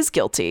or is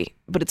guilty,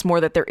 but it's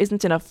more that there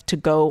isn't enough to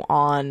go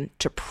on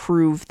to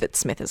prove that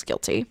Smith is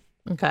guilty.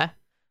 Okay.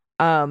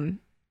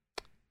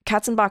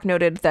 Katzenbach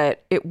noted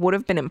that it would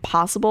have been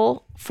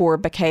impossible for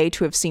Baquet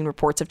to have seen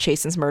reports of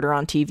Chasen's murder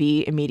on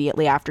TV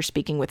immediately after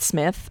speaking with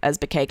Smith, as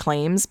Baquet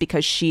claims,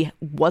 because she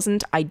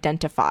wasn't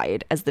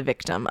identified as the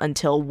victim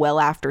until well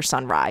after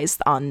sunrise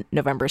on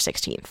November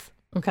 16th.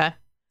 Okay.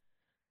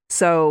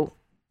 So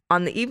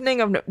on the evening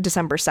of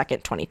December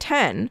 2nd,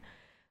 2010,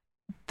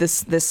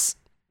 this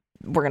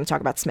we're going to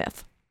talk about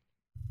Smith.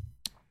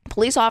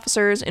 Police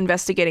officers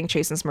investigating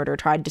Chasen's murder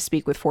tried to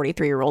speak with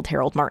 43-year-old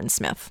Harold Martin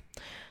Smith.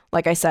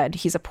 Like I said,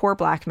 he's a poor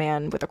black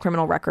man with a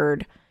criminal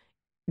record.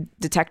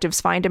 Detectives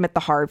find him at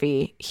the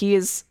Harvey. He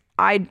is,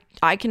 I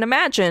can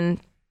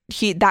imagine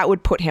that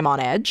would put him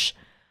on edge.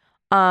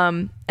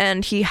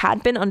 And he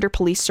had been under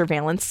police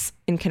surveillance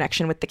in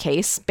connection with the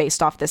case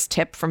based off this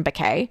tip from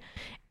Baquet.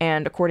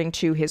 And according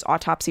to his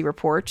autopsy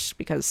report,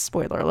 because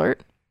spoiler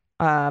alert,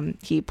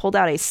 he pulled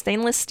out a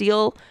stainless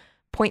steel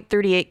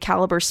 .38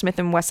 caliber Smith &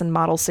 Wesson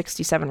Model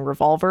 67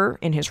 revolver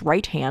in his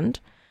right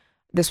hand.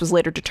 This was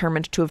later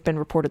determined to have been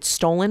reported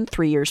stolen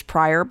 3 years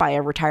prior by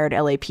a retired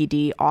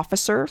LAPD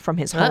officer from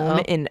his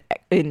home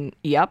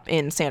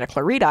in Santa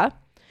Clarita.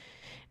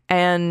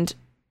 And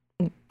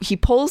he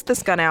pulls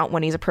this gun out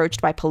when he's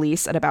approached by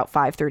police at about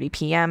 5:30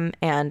 p.m.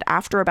 And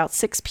after about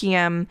 6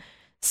 p.m.,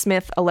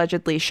 Smith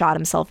allegedly shot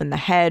himself in the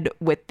head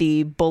with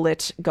the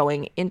bullet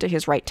going into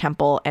his right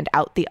temple and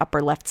out the upper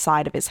left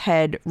side of his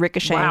head,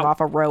 ricocheting off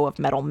a row of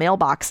metal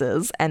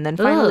mailboxes, and then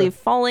finally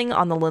falling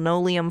on the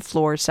linoleum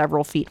floor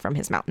several feet from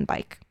his mountain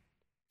bike.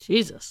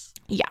 Jesus.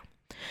 Yeah.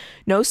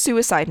 No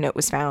suicide note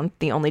was found.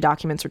 The only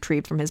documents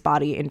retrieved from his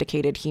body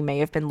indicated he may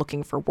have been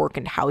looking for work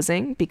and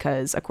housing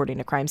because, according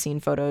to crime scene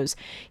photos,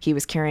 he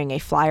was carrying a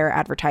flyer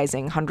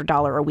advertising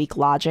 $100 a week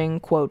lodging,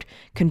 quote,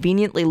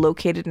 conveniently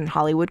located in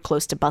Hollywood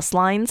close to bus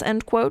lines,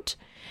 end quote,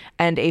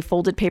 and a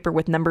folded paper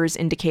with numbers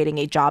indicating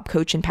a job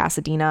coach in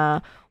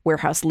Pasadena,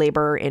 warehouse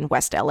labor in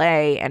West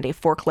LA, and a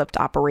forklift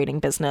operating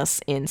business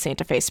in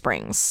Santa Fe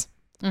Springs.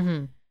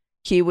 Mm-hmm.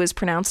 He was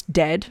pronounced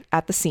dead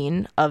at the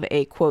scene of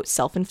a, quote,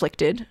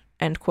 self-inflicted,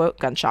 end quote,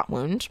 gunshot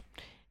wound.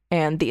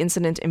 And the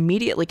incident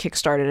immediately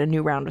kickstarted a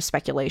new round of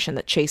speculation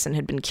that Chasen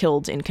had been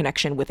killed in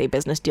connection with a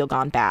business deal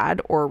gone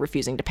bad or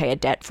refusing to pay a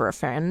debt for a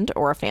friend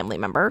or a family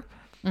member.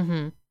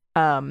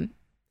 Mm-hmm.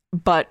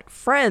 But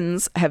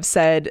friends have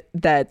said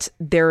that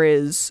there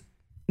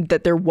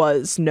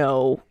was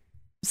no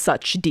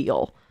such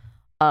deal.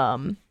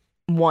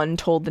 one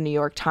told the New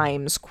York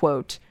Times,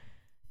 quote,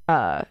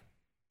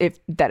 she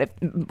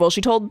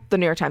told the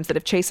New York Times that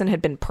if Chasen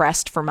had been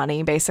pressed for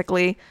money,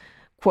 basically,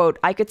 quote,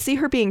 I could see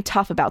her being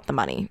tough about the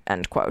money,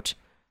 end quote.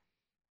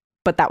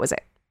 But that was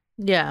it.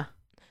 Yeah.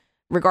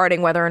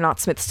 Regarding whether or not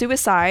Smith's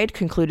suicide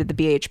concluded the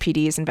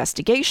BHPD's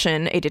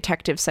investigation, a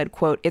detective said,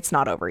 quote, it's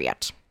not over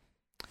yet.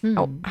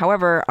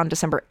 However, on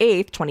December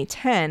 8th,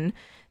 2010,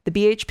 the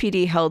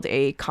BHPD held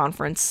a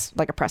conference,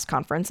 like a press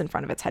conference in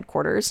front of its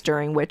headquarters,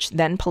 during which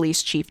then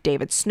Police Chief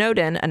David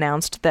Snowden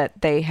announced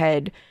that they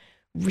had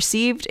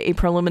received a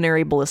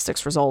preliminary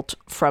ballistics result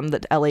from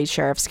the LA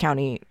Sheriff's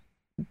County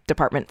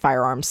Department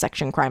Firearms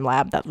Section Crime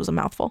Lab. That was a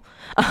mouthful.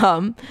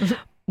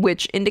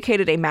 Which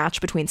indicated a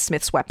match between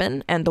Smith's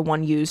weapon and the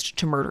one used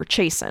to murder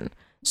Chasen.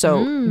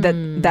 So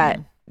that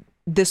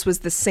this was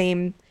the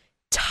same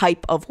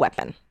type of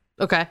weapon.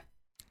 Okay.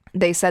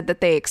 They said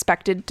that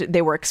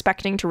they were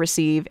expecting to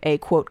receive a,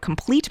 quote,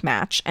 complete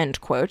match, end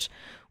quote,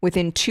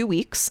 within 2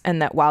 weeks, and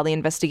that while the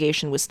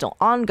investigation was still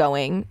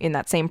ongoing, in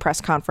that same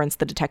press conference,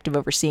 the detective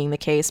overseeing the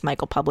case,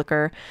 Michael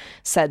Publicker,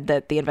 said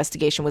that the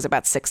investigation was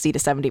about 60 to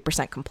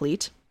 70%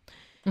 complete.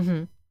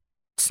 Mm-hmm.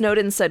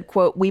 Snowden said,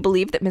 quote, we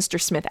believe that Mr.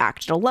 Smith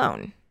acted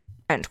alone,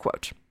 end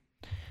quote.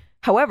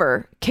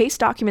 However, case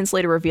documents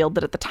later revealed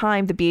that at the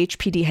time, the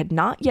BHPD had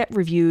not yet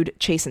reviewed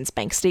Chasen's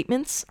bank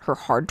statements, her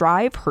hard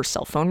drive, her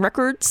cell phone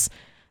records.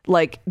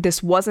 Like,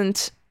 this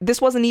wasn't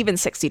even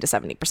 60 to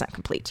 70%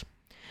 complete.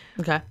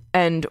 Okay.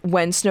 And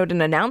when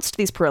Snowden announced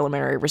these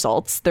preliminary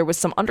results, there was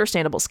some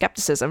understandable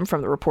skepticism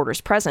from the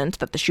reporters present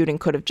that the shooting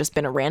could have just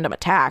been a random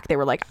attack. They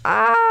were like,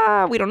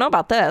 we don't know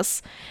about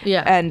this.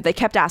 Yeah. And they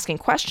kept asking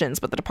questions,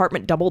 but the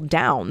department doubled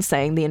down,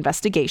 saying the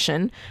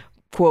investigation,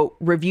 quote,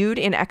 reviewed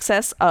in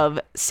excess of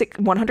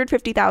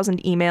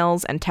 150,000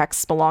 emails and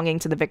texts belonging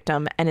to the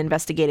victim and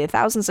investigated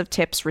thousands of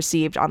tips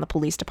received on the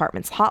police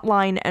department's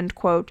hotline, end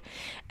quote.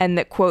 And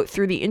that, quote,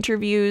 through the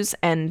interviews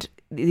and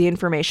the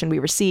information we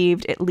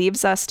received, it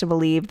leaves us to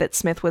believe that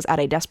Smith was at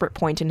a desperate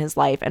point in his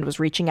life and was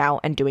reaching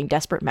out and doing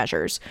desperate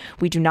measures.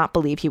 We do not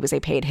believe he was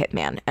a paid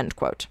hitman, end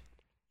quote.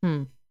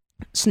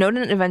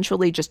 Snowden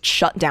eventually just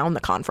shut down the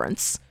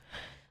conference,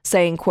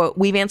 saying, quote,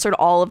 we've answered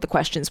all of the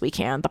questions we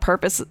can. The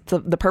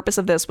purpose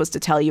of this was to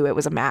tell you it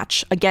was a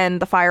match. Again,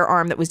 the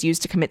firearm that was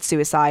used to commit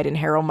suicide in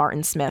Harold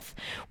Martin Smith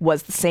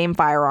was the same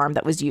firearm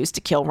that was used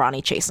to kill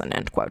Ronnie Chasen,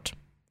 end quote.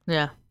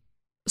 Yeah.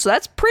 So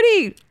that's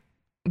pretty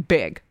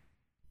big.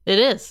 It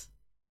is.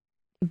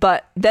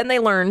 But then they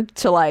learned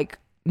to, like,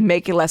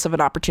 make it less of an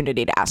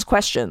opportunity to ask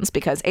questions,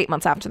 because 8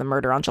 months after the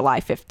murder on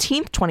July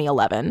 15th,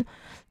 2011,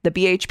 the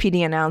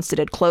BHPD announced it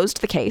had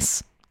closed the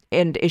case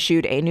and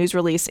issued a news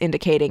release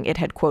indicating it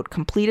had, quote,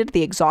 completed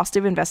the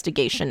exhaustive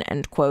investigation,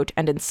 end quote,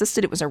 and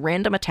insisted it was a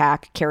random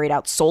attack carried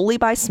out solely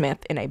by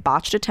Smith in a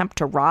botched attempt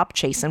to rob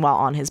Chasen while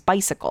on his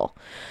bicycle,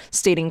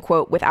 stating,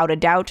 quote, without a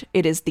doubt,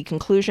 it is the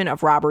conclusion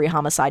of robbery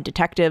homicide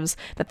detectives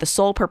that the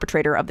sole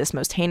perpetrator of this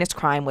most heinous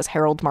crime was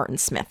Harold Martin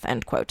Smith,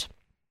 end quote.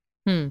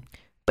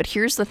 But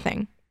here's the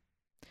thing.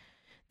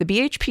 The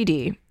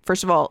BHPD,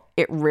 first of all,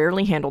 it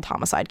rarely handled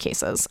homicide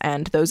cases,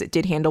 and those it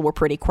did handle were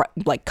pretty,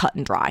 cut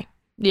and dry.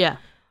 Yeah.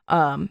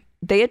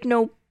 They had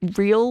no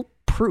real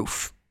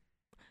proof.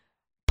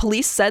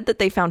 Police said that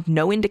they found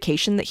no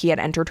indication that he had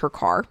entered her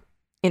car.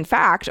 In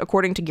fact,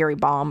 according to Gary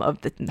Baum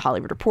of the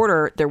Hollywood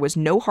Reporter, there was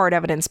no hard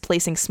evidence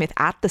placing Smith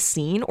at the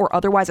scene or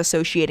otherwise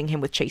associating him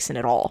with Chasen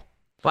at all.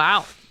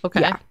 Wow. Okay.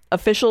 Yeah.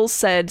 Officials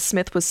said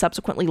Smith was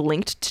subsequently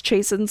linked to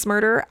Chasen's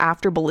murder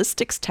after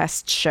ballistics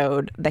tests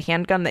showed the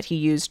handgun that he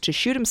used to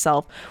shoot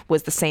himself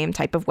was the same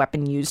type of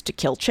weapon used to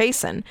kill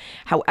Chasen.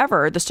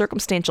 However, the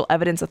circumstantial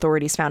evidence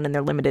authorities found in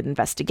their limited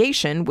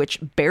investigation, which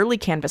barely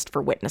canvassed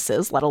for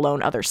witnesses, let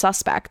alone other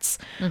suspects,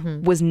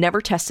 was never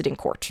tested in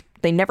court.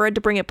 They never had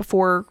to bring it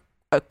before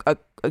a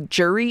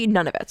jury,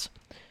 none of it.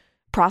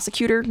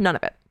 Prosecutor, none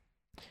of it.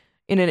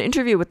 In an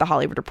interview with the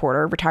Hollywood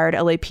Reporter, retired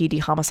LAPD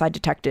homicide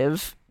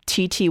detective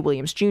T.T.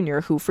 Williams Jr.,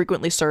 who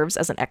frequently serves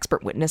as an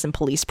expert witness in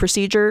police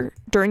procedure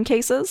during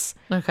cases.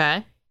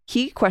 Okay.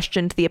 He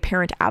questioned the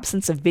apparent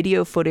absence of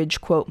video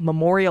footage, quote,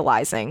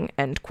 memorializing,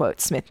 end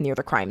quote, Smith near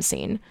the crime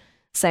scene,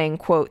 saying,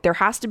 quote, there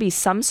has to be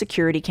some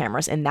security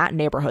cameras in that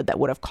neighborhood that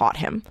would have caught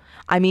him.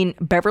 I mean,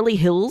 Beverly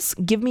Hills,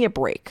 give me a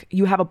break.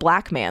 You have a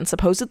black man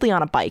supposedly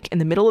on a bike in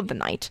the middle of the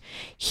night.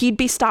 He'd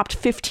be stopped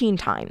 15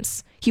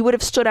 times. He would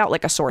have stood out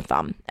like a sore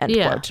thumb, end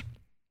quote.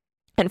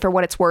 And for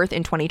what it's worth,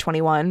 in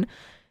 2021,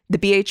 the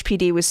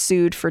BHPD was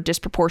sued for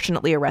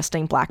disproportionately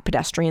arresting black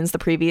pedestrians the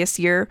previous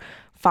year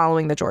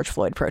following the George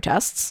Floyd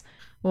protests.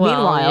 Well,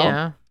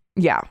 meanwhile,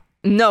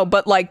 no,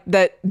 but like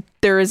that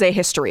there is a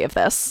history of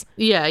this.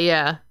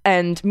 Yeah.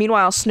 And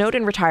meanwhile,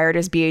 Snowden retired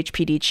as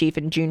BHPD chief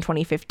in June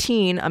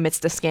 2015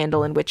 amidst a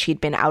scandal in which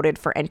he'd been outed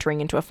for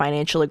entering into a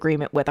financial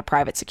agreement with a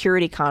private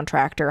security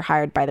contractor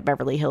hired by the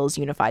Beverly Hills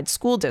Unified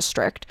School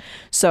District.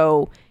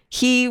 So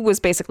he was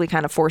basically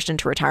kind of forced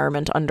into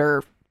retirement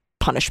under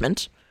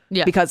punishment.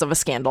 because of a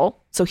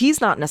scandal. So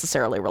he's not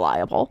necessarily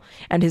reliable.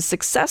 And his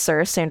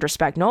successor, Sandra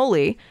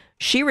Spagnoli,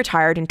 she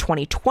retired in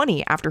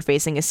 2020 after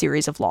facing a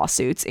series of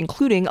lawsuits,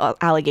 including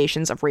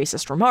allegations of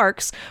racist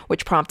remarks,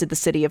 which prompted the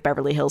city of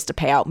Beverly Hills to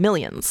pay out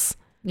millions.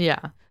 Yeah.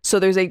 So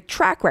there's a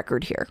track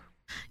record here.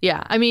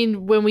 Yeah. I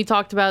mean, when we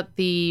talked about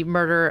the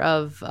murder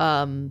of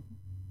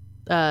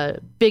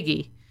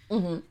Biggie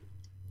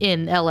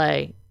in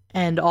LA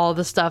and all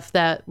the stuff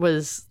that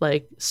was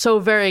like so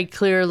very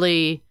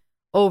clearly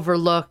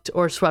overlooked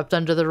or swept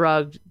under the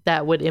rug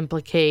that would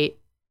implicate,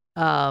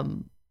 I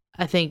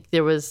think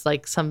there was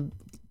like some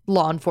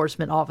law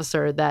enforcement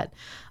officer that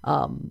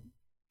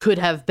could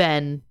have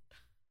been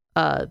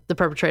the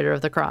perpetrator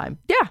of the crime.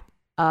 Yeah.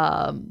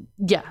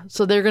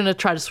 So they're going to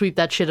try to sweep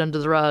that shit under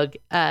the rug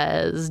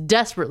as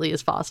desperately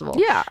as possible.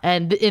 Yeah.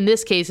 And in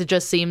this case, it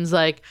just seems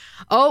like,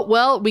 oh,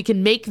 well, we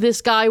can make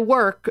this guy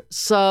work,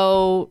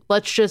 so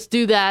let's just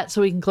do that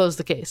so we can close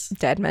the case.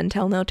 Dead men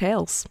tell no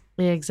tales.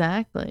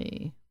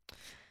 Exactly.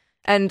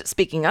 And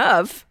speaking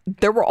of,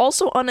 there were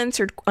also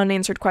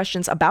unanswered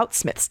questions about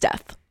Smith's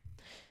death.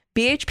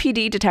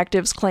 BHPD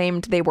detectives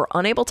claimed they were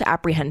unable to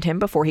apprehend him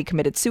before he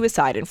committed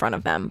suicide in front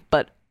of them,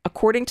 but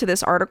according to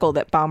this article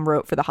that Baum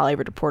wrote for The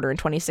Hollywood Reporter in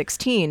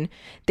 2016,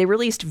 they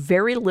released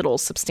very little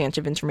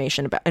substantive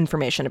information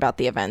about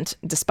the event,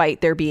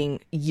 despite there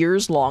being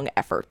years-long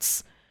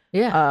efforts.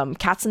 Yeah.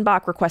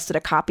 Katzenbach requested a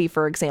copy,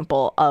 for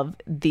example, of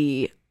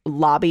the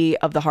lobby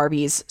of the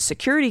Harveys'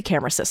 security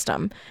camera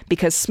system,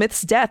 because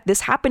Smith's death,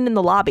 this happened in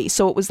the lobby,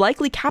 so it was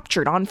likely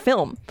captured on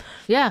film.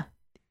 Yeah.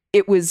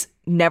 It was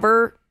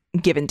never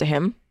given to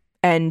him,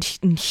 and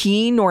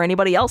he nor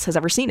anybody else has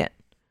ever seen it.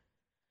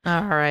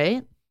 All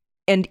right.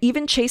 And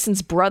even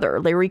Chasen's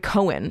brother, Larry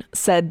Cohen,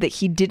 said that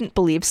he didn't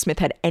believe Smith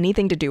had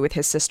anything to do with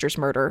his sister's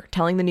murder,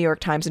 telling the New York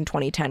Times in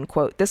 2010,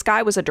 quote, "This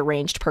guy was a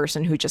deranged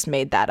person who just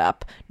made that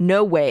up.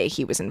 No way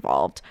he was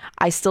involved.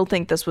 I still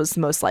think this was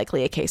most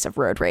likely a case of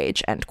road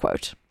rage," end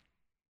quote.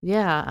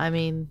 Yeah, I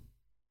mean,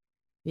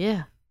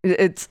 yeah.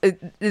 It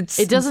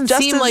doesn't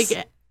seem like...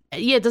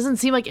 Yeah, it doesn't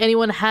seem like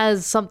anyone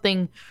has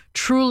something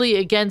truly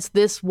against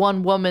this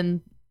one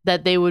woman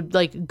that they would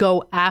like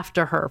go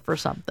after her for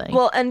something.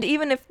 Well, and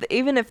even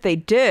if they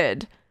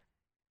did,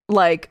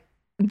 like,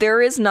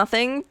 there is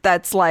nothing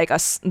that's like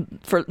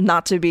for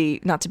not to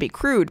be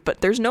crude,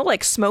 but there's no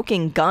like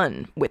smoking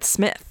gun with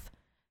Smith.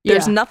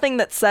 There's nothing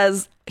that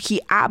says he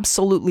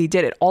absolutely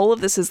did it. All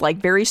of this is like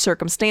very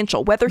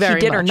circumstantial, whether he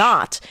did or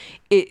not.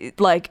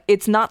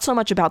 It's not so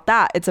much about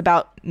that. It's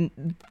about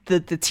the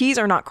T's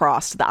are not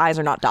crossed, the I's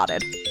are not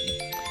dotted.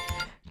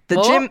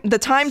 The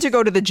time to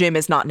go to the gym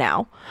is not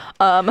now.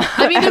 I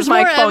mean, as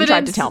my phone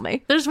tried to tell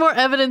me. There's more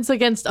evidence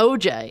against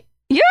OJ.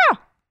 Yeah.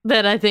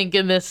 Than I think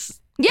in this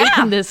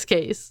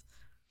case.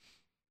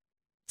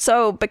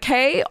 So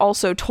Baquet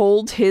also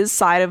told his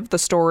side of the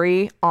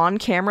story on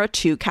camera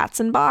to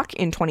Katzenbach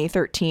in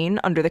 2013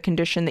 under the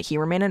condition that he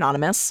remain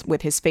anonymous,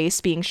 with his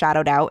face being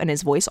shadowed out and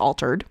his voice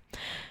altered.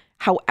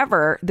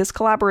 However, this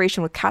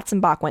collaboration with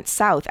Katzenbach went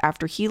south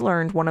after he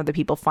learned one of the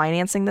people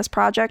financing this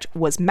project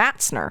was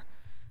Matzner,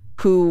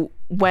 who,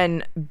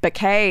 when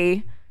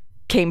Baquet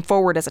came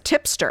forward as a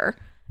tipster,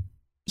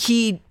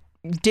 he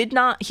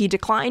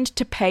declined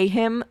to pay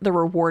him the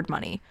reward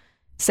money,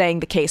 saying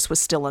the case was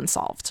still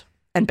unsolved.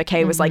 And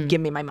Baquet was like, "Give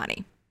me my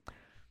money."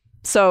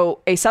 So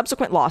a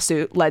subsequent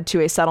lawsuit led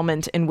to a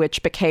settlement in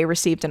which Baquet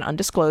received an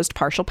undisclosed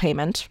partial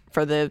payment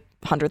for the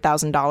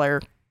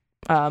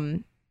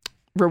 $100,000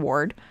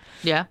 reward.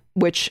 Yeah.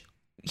 Which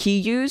he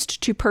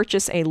used to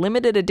purchase a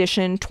limited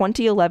edition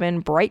 2011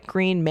 bright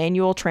green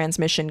manual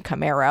transmission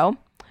Camaro.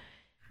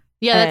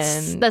 Yeah,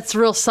 that's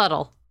real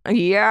subtle.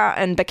 Yeah,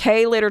 and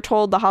Baquet later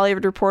told The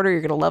Hollywood Reporter,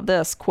 you're going to love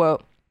this,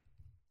 quote,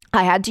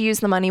 "I had to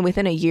use the money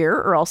within a year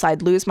or else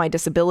I'd lose my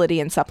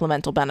disability and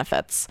supplemental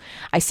benefits.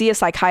 I see a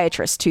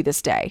psychiatrist to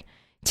this day.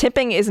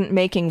 Tipping isn't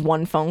making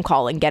one phone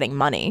call and getting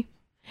money.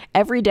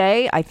 Every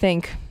day I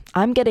think,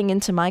 I'm getting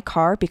into my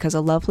car because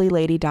a lovely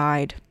lady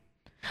died.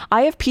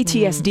 I have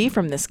PTSD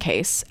from this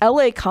case.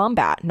 LA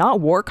combat, not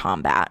war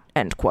combat,"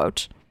 end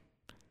quote.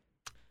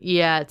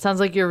 Yeah, it sounds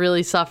like you're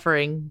really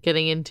suffering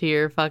getting into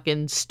your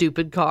fucking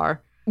stupid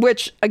car.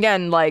 Which,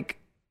 again, like,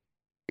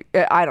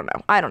 I don't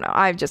know. I don't know.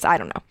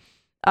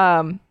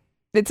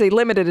 It's a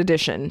limited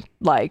edition.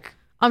 Like,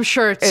 I'm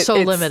sure it's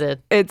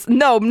limited. It's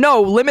no,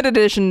 limited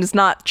edition is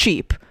not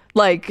cheap.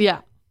 Like, yeah,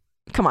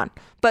 come on.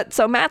 But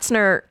so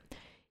Matzner,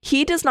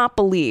 he does not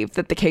believe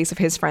that the case of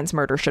his friend's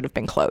murder should have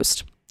been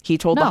closed. He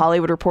told The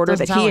Hollywood Reporter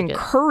that he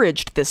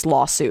encouraged this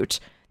lawsuit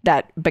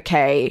that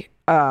Baquet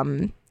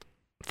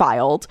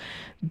filed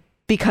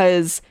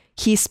because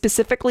he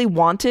specifically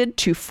wanted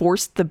to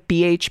force the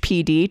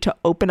BHPD to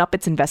open up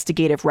its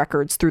investigative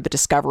records through the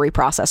discovery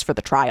process for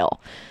the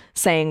trial,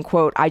 saying,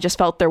 quote, "I just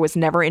felt there was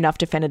never enough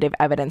definitive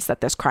evidence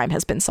that this crime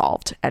has been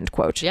solved," end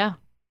quote. Yeah,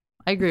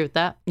 I agree with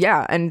that.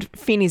 Yeah, and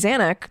Feeney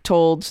Zanuck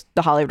told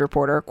The Hollywood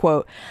Reporter,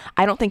 quote,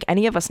 "I don't think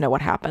any of us know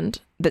what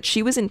happened. That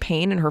she was in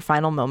pain in her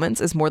final moments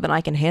is more than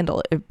I can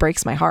handle. It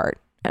breaks my heart,"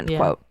 end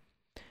quote.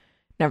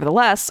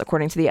 Nevertheless,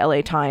 according to the LA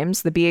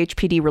Times, the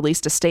BHPD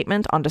released a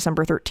statement on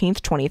December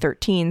 13th,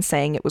 2013,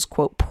 saying it was,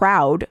 quote,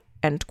 proud,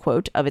 end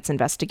quote, of its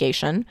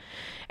investigation,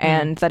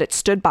 and that it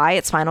stood by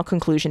its final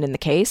conclusion in the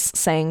case,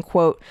 saying,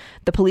 quote,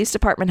 the police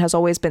department has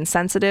always been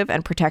sensitive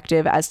and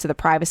protective as to the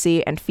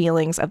privacy and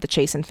feelings of the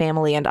Chasin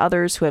family and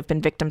others who have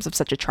been victims of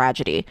such a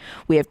tragedy.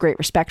 We have great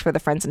respect for the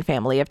friends and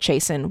family of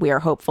Chasin. We are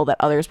hopeful that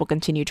others will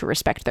continue to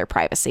respect their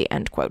privacy,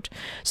 end quote.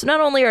 So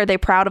not only are they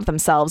proud of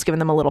themselves, giving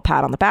them a little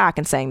pat on the back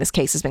and saying this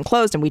case has been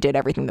closed and we did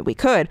everything that we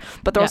could,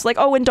 but they're also like,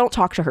 oh, and don't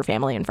talk to her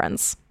family and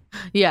friends.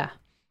 Yeah.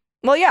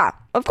 Well, yeah,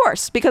 of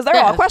course, because they're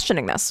all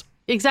questioning this.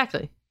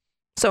 Exactly.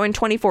 So in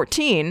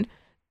 2014,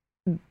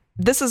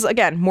 this is,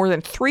 again, more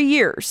than 3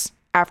 years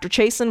after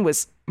Chasin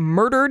was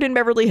murdered in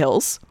Beverly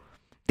Hills,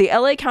 the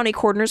LA County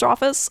Coroner's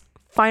Office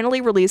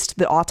finally released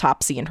the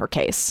autopsy in her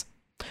case,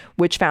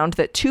 which found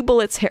that 2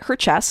 bullets hit her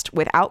chest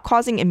without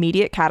causing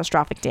immediate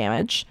catastrophic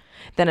damage.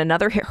 Then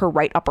another hit her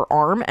right upper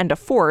arm, and a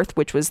fourth,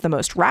 which was the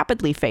most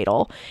rapidly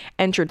fatal,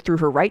 entered through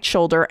her right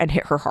shoulder and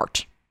hit her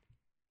heart.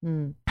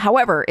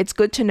 However, it's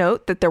good to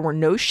note that there were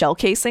no shell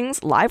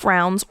casings, live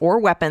rounds, or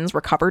weapons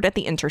recovered at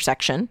the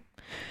intersection.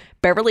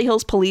 Beverly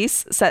Hills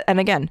police said, and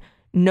again,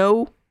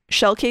 no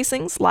shell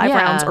casings, live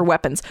rounds, or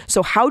weapons.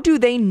 So how do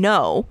they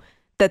know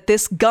that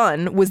this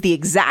gun was the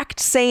exact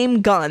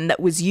same gun that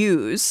was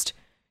used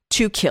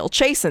to kill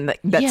Chasin, that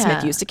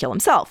Smith used to kill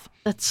himself?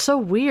 That's so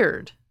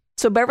weird.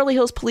 So Beverly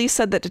Hills police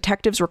said that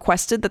detectives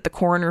requested that the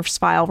coroner's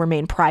file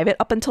remain private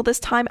up until this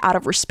time out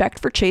of respect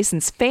for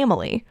Chasin's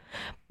family.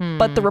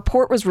 But the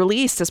report was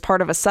released as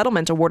part of a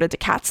settlement awarded to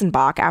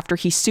Katzenbach after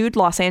he sued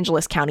Los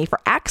Angeles County for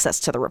access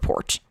to the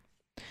report.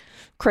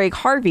 Craig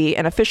Harvey,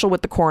 an official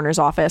with the coroner's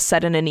office,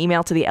 said in an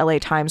email to the LA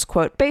Times,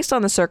 quote, based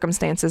on the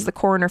circumstances, the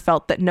coroner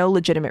felt that no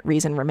legitimate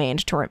reason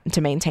remained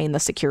to maintain the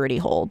security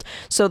hold.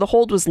 So the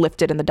hold was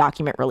lifted and the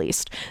document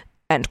released,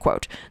 end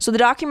quote. So the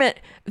document,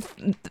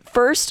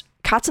 first,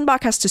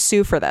 Katzenbach has to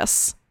sue for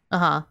this.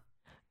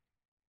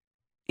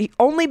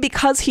 Only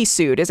because he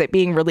sued is it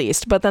being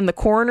released. But then the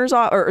coroner's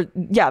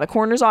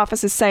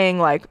office is saying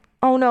like,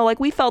 oh no, like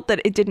we felt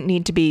that it didn't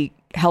need to be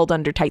held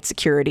under tight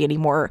security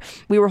anymore.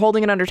 We were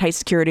holding it under tight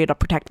security to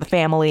protect the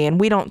family, and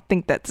we don't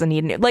think that's a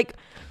need. Like,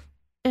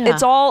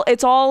 it's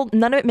all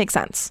none of it makes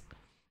sense.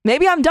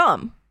 Maybe I'm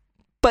dumb,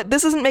 but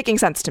this isn't making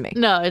sense to me.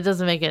 No, it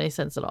doesn't make any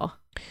sense at all.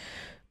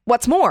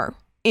 What's more,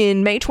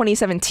 in May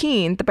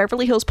 2017, the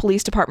Beverly Hills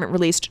Police Department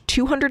released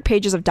 200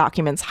 pages of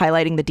documents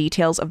highlighting the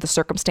details of the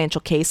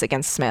circumstantial case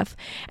against Smith,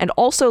 and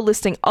also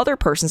listing other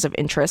persons of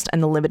interest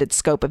and the limited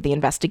scope of the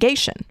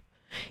investigation.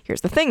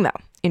 Here's the thing, though.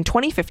 In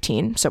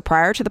 2015, so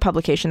prior to the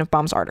publication of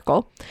Baum's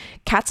article,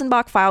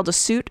 Katzenbach filed a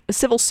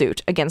civil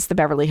suit against the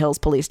Beverly Hills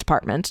Police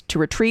Department to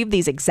retrieve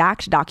these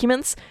exact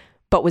documents,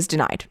 but was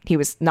denied. He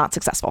was not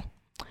successful.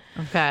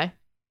 Okay.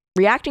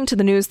 Reacting to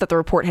the news that the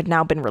report had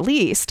now been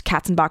released,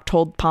 Katzenbach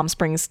told Palm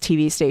Springs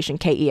TV station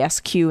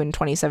KESQ in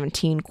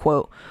 2017,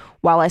 quote,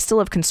 while I still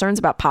have concerns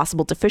about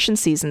possible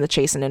deficiencies in the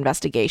Chasin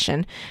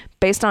investigation,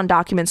 based on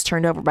documents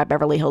turned over by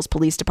Beverly Hills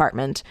Police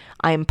Department,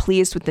 I am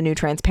pleased with the new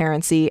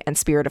transparency and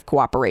spirit of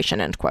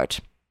cooperation, end quote.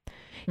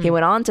 He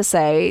went on to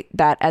say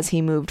that as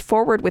he moved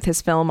forward with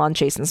his film on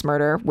Chasin's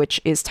murder, which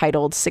is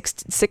titled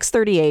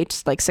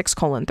 638, like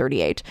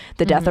 6:38,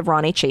 The Death of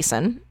Ronnie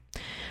Chasin,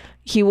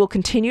 he will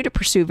continue to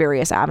pursue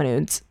various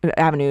avenues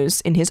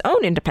in his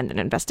own independent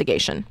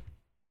investigation.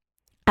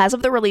 As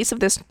of the release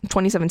of this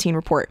 2017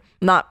 report,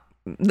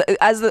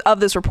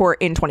 this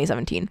report in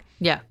 2017.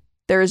 Yeah.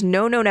 There is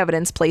no known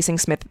evidence placing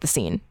Smith at the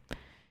scene.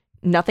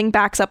 Nothing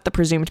backs up the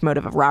presumed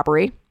motive of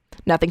robbery.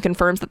 Nothing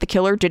confirms that the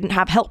killer didn't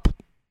have help,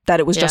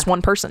 that it was just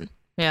one person.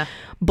 Yeah.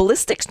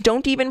 Ballistics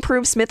don't even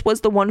prove Smith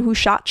was the one who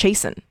shot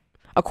Chasin.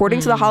 According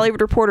to the Hollywood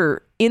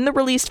Reporter, in the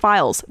released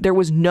files, there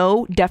was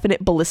no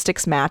definite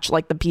ballistics match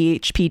like the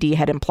BHPD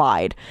had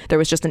implied. There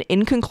was just an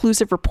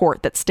inconclusive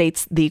report that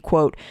states the,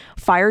 quote,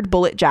 fired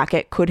bullet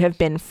jacket could have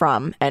been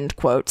from, end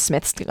quote,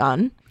 Smith's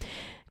gun,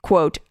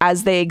 quote,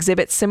 as they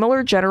exhibit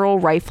similar general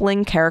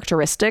rifling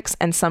characteristics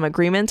and some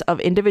agreement of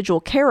individual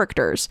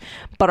characters,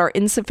 but are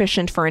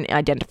insufficient for an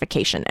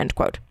identification, end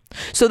quote.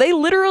 So they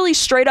literally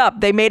straight up,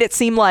 they made it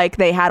seem like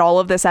they had all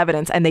of this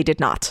evidence and they did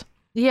not.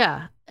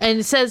 Yeah. And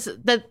it says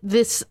that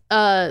this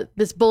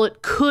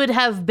bullet could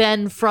have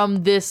been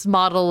from this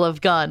model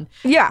of gun.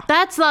 Yeah.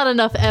 That's not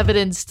enough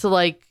evidence to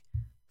like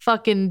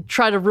fucking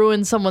try to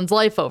ruin someone's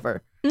life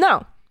over.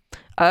 No.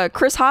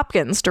 Chris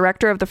Hopkins,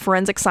 director of the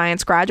Forensic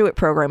Science Graduate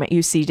Program at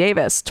UC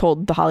Davis,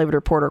 told The Hollywood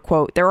Reporter,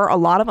 quote, there are a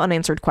lot of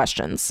unanswered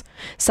questions.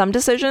 Some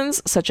decisions,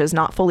 such as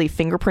not fully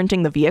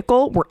fingerprinting the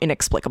vehicle, were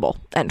inexplicable,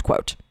 end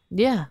quote.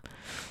 Yeah.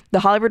 The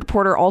Hollywood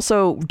Reporter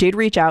also did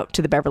reach out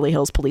to the Beverly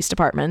Hills Police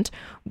Department,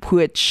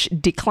 which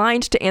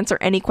declined to answer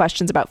any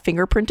questions about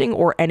fingerprinting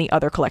or any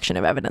other collection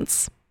of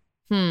evidence.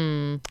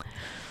 Myrl,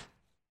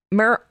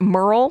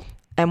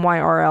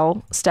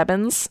 M-Y-R-L,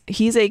 Stebbins,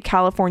 he's a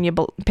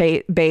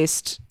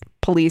California-based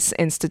police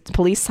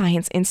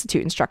science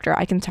institute instructor.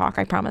 I can talk,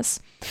 I promise.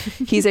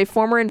 He's a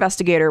former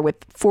investigator with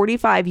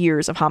 45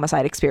 years of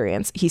homicide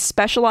experience. He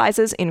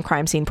specializes in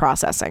crime scene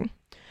processing.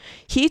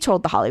 He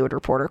told The Hollywood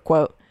Reporter,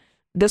 quote,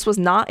 "This was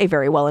not a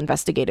very well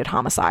investigated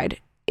homicide,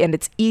 and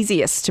it's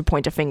easiest to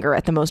point a finger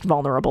at the most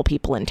vulnerable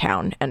people in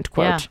town," end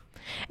quote. Yeah.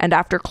 And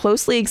after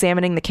closely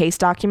examining the case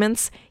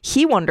documents,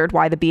 he wondered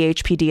why the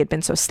BHPD had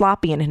been so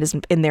sloppy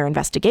in their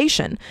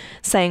investigation,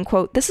 saying,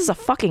 quote, "This is a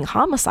fucking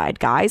homicide,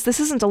 guys. This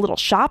isn't a little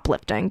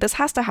shoplifting. This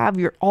has to have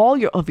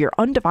all of your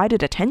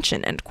undivided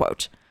attention," end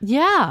quote.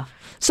 Yeah.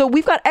 So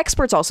we've got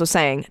experts also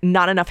saying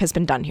not enough has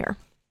been done here.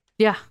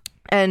 Yeah.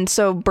 And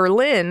so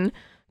Berlin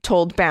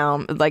told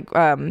Baum, like,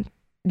 what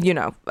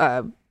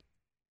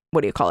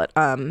do you call it?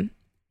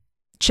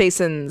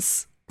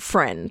 Chasen's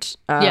friend.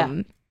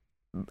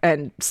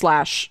 And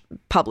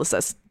 /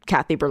 publicist,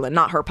 Kathy Berlin,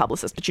 not her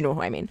publicist, but you know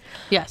who I mean.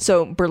 Yeah.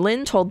 So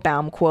Berlin told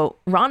Baum, quote,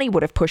 "Ronnie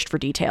would have pushed for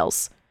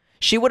details.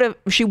 She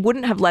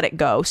wouldn't have let it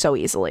go so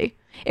easily.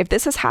 If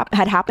this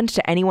had happened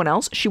to anyone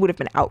else, she would have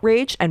been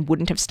outraged and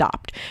wouldn't have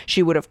stopped.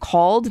 She would have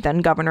called then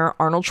Governor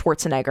Arnold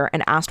Schwarzenegger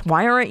and asked,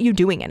 'Why aren't you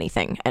doing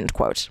anything?'" End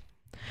quote.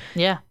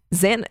 Yeah.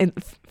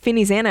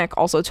 Finney Zanuck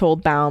also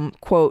told Baum,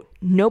 quote,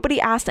 "Nobody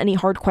asked any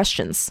hard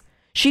questions.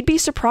 She'd be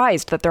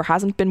surprised that there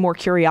hasn't been more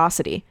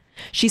curiosity.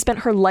 She spent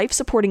her life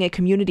supporting a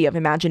community of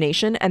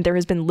imagination, and there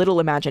has been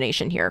little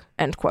imagination here,"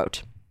 end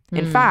quote.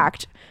 In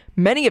fact,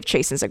 many of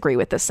Chasen's agree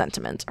with this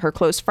sentiment. Her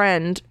close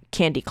friend,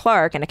 Candy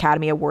Clark, an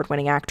Academy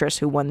Award-winning actress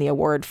who won the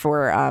award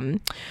for,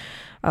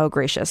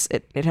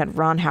 it had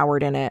Ron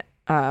Howard in it,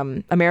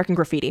 American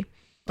Graffiti.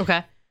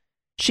 Okay.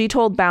 She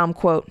told Baum,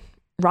 quote,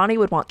 "Ronnie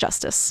would want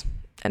justice,"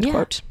 end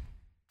quote.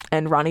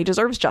 And Ronnie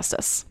deserves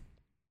justice.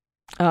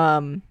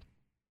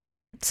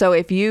 So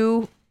if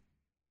you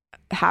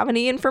have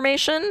any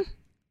information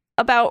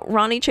about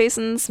Ronnie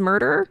Chasen's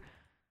murder,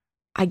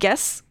 I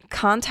guess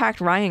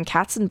contact Ryan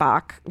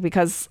Katzenbach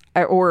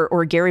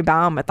or Gary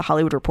Baum at The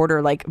Hollywood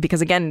Reporter,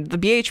 because again, the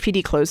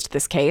BHPD closed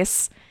this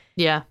case.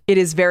 Yeah. It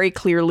is very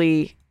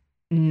clearly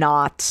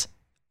not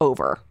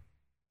over.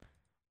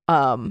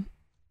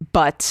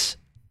 But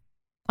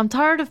I'm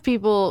tired of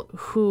people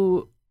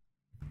who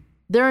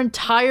their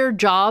entire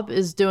job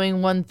is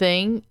doing one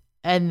thing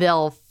and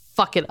they'll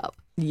fuck it up.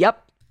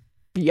 Yep.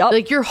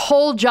 Like your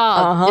whole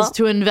job is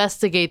to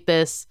investigate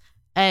this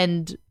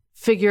and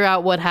figure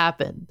out what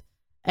happened.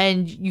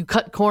 And you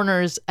cut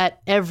corners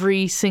at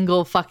every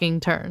single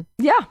fucking turn.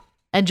 Yeah.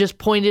 And just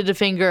pointed a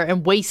finger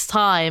and waste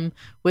time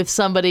with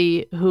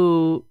somebody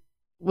who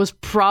was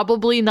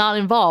probably not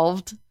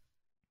involved.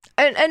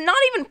 And not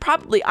even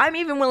probably. I'm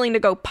even willing to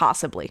go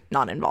possibly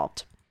not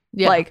involved.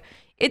 Yeah. Like,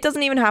 it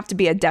doesn't even have to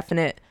be a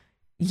definite,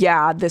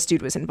 yeah, this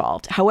dude was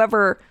involved.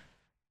 However,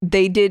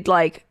 they did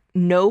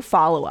no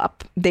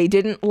follow-up. They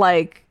didn't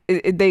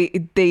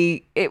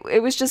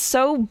it was just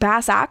so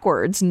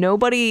bass-ackwards.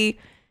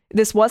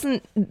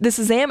 This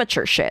is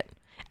amateur shit.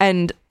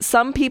 And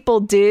some people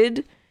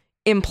did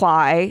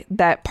imply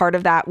that part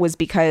of that was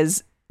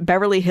because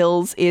Beverly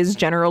Hills is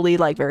generally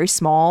very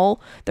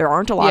small. There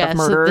aren't a lot of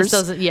murders.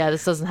 So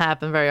this doesn't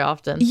happen very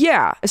often.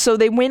 Yeah. So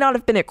they may not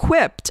have been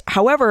equipped.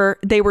 However,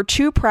 they were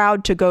too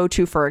proud to go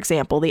to, for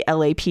example, the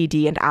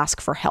LAPD and ask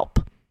for help.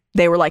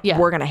 They were like,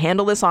 we're going to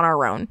handle this on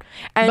our own.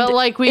 And but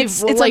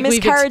it's a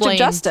miscarriage of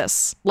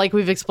justice. Like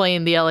we've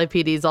explained, the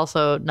LAPD is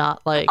also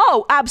not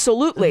oh,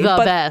 absolutely.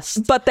 the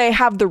best. But they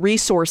have the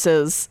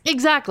resources.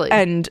 Exactly.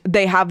 And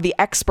they have the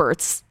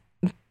experts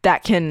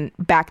that can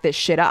back this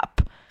shit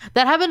up.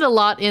 That happened a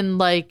lot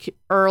in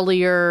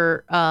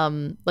earlier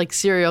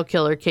serial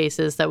killer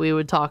cases that we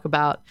would talk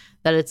about,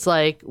 that it's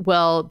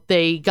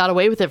they got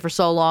away with it for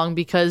so long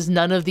because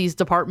none of these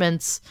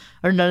departments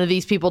or none of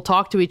these people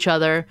talk to each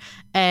other,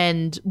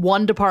 and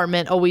one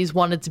department always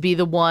wanted to be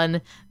the one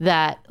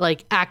that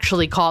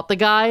actually caught the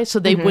guy, so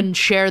they wouldn't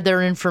share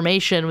their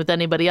information with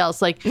anybody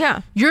else.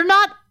 You're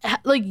not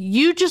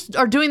you just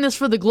are doing this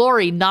for the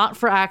glory, not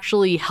for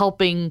actually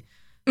helping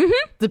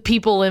the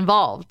people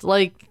involved.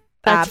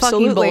 That's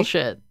absolutely fucking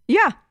bullshit.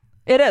 Yeah,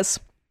 it is.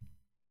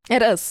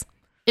 It is.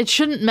 It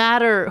shouldn't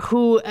matter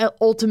who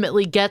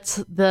ultimately gets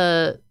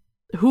the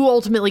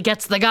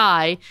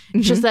guy.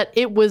 It's just that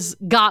it was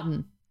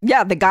gotten.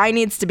 Yeah, the guy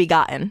needs to be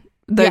gotten.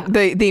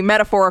 The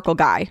metaphorical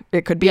guy.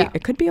 It could be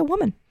a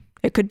woman.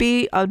 It could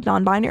be a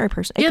non-binary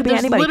person. It could be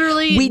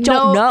anybody. We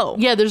don't know.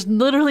 Yeah, there's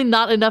literally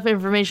not enough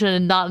information,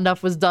 and not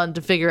enough was done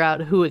to figure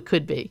out who it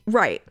could be.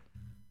 Right.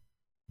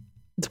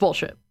 It's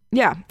bullshit.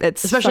 Yeah,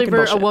 it's especially for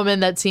bullshit. A woman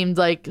that seemed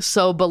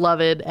so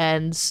beloved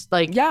and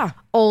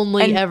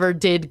only ever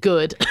did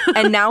good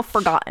and now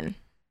forgotten.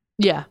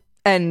 Yeah,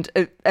 and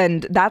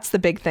that's the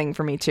big thing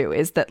for me too,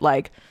 is that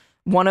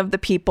one of the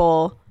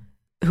people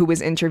who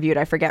was interviewed,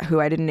 I forget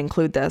who, I didn't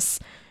include this.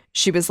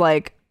 She was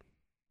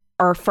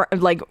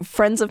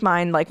friends of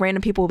mine,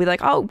 random people will be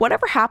like, "Oh,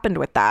 whatever happened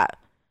with that?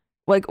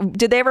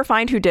 Did they ever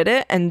find who did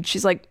it?" And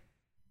she's like,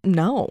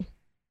 "No."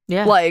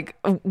 Yeah.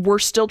 We're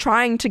still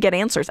trying to get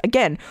answers.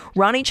 Again,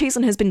 Ronnie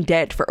Chasen has been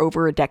dead for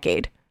over a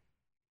decade.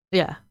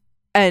 Yeah.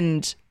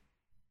 And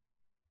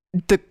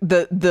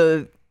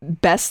the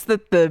best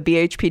that the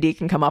BHPD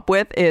can come up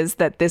with is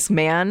that this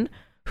man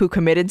who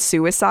committed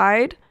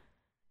suicide,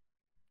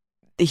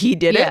 he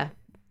did it.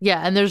 Yeah,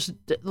 and there's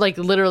like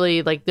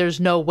literally like there's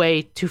no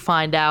way to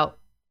find out.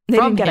 They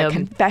from didn't get him. a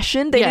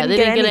confession. They didn't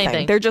get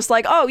anything. They're just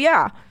like, oh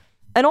yeah.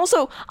 And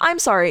also, I'm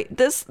sorry,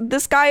 this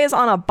guy is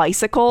on a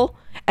bicycle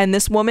and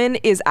this woman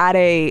is at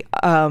a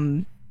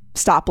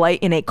stoplight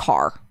in a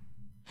car.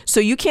 So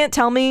you can't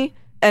tell me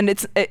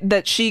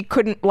that she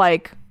couldn't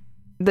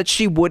that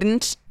she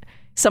wouldn't.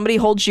 Somebody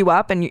holds you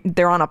up and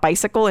they're on a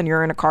bicycle and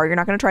you're in a car. You're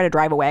not going to try to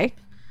drive away.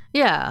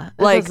 Yeah,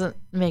 it doesn't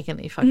make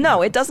any fucking sense.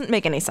 No, it doesn't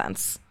make any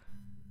sense.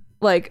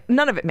 Like,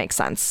 none of it makes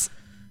sense.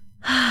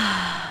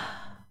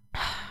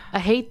 I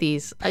hate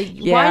these. Why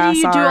do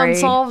you do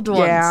unsolved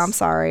ones? Yeah, I'm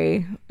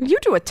sorry. You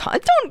do a ton.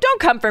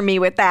 Don't come for me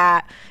with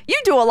that. You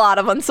do a lot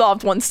of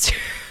unsolved ones too.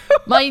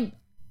 I'm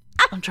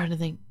trying to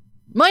think.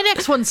 My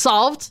next one's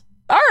solved.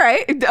 All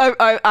right.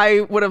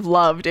 I would have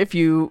loved if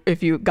you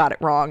got it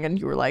wrong and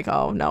you were like,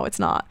 oh no, it's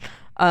not.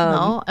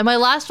 No, and my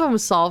last one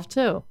was solved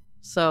too.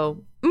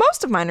 So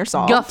most of mine are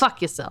solved. Go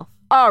fuck yourself.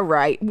 All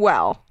right.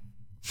 Well,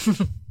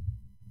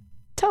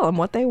 tell them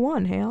what they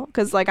won, Hale.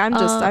 Because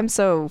I'm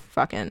so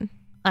fucking.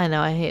 I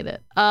know, I hate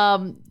it.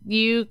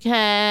 You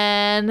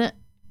can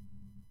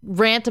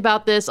rant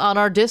about this on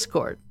our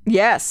Discord.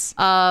 Yes.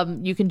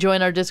 You can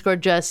join our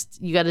Discord.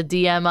 You got to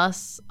DM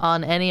us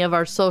on any of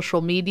our social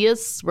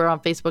medias. We're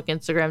on Facebook,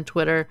 Instagram,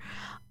 Twitter.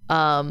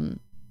 Go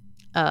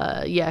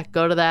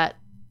to that,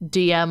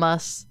 DM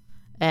us,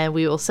 and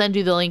we will send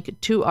you the link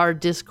to our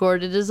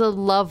Discord. It is a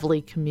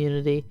lovely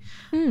community.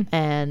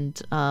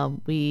 And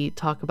we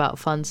talk about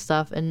fun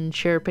stuff and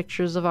share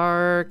pictures of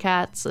our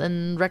cats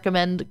and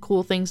recommend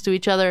cool things to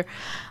each other.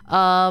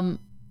 And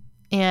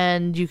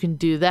you can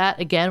do that.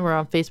 Again, we're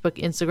on Facebook,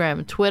 Instagram,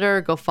 and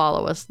Twitter. Go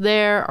follow us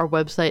there. Our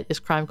website is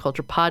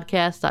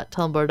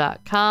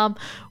crimeculturepodcast.tumblr.com.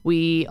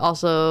 We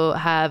also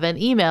have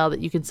an email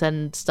that you can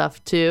send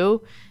stuff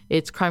to.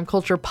 It's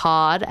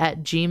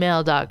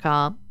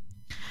crimeculturepod@gmail.com.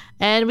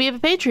 And we have a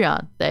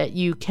Patreon that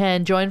you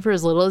can join for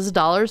as little as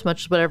 $1, as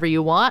much as whatever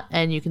you want,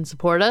 and you can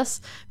support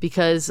us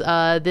because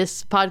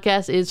this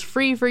podcast is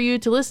free for you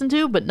to listen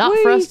to, but not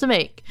for us to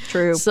make.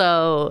 True.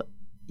 So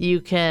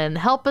you can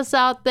help us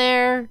out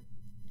there,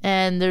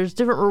 and there's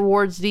different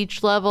rewards at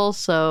each level,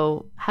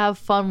 so have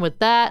fun with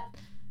that.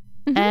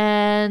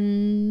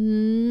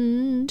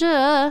 And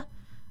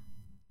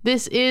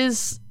this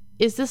is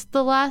this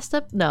the last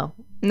episode? No.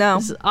 No,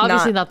 this is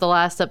obviously not the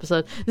last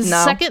episode. This is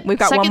second. We've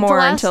got second one more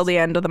until the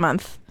end of the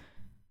month.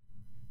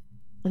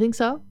 I think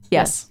so.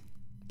 Yes.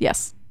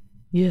 This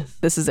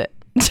is it.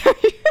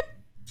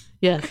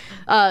 Yes.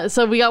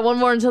 So we got one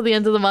more until the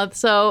end of the month.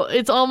 So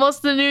it's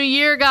almost the new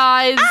year,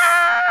 guys.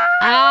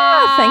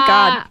 Thank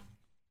God.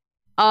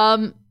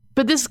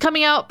 But this is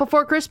coming out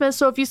before Christmas,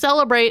 so if you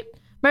celebrate,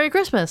 Merry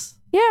Christmas.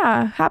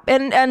 Yeah,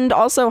 and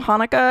also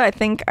Hanukkah. I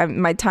think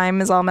my time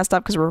is all messed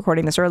up because we're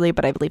recording this early,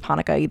 but I believe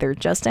Hanukkah either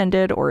just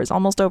ended or is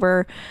almost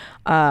over.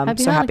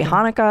 Happy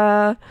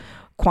Hanukkah.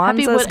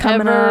 Kwanzaa's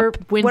coming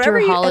up.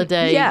 Winter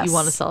holiday you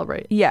want to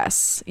celebrate.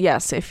 Yes.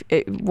 If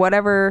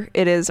whatever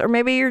it is, or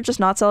maybe you're just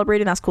not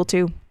celebrating. That's cool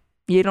too.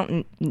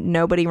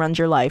 Nobody runs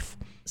your life.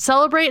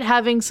 Celebrate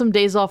having some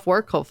days off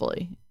work.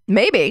 Hopefully.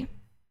 Maybe.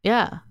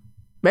 Yeah.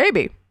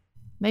 Maybe.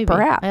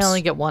 Perhaps. I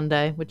only get one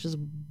day, which is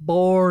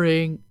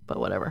boring, but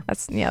whatever.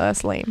 That's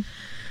lame.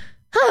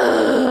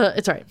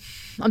 It's all right.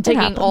 I'm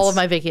taking all of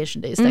my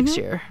vacation days next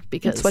year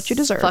because it's what you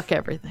deserve. Fuck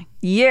everything.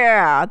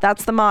 Yeah,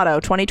 that's the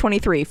motto.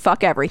 2023.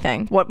 Fuck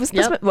everything. What was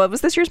this? What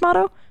was this year's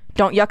motto?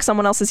 Don't yuck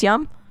someone else's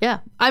yum. Yeah,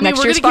 I mean,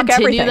 we're going to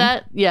continue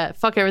that. Yeah,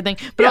 fuck everything.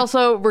 But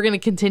also, we're going to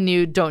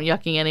continue don't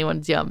yucking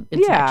anyone's yum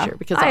into next year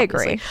because I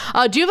agree.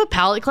 Do you have a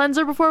palate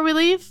cleanser before we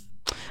leave?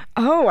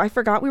 Oh, I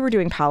forgot we were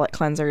doing palate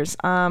cleansers.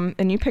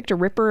 And you picked a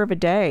ripper of a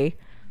day.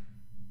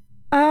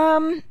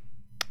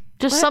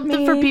 Just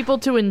something for people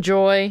to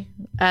enjoy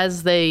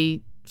as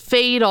they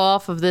fade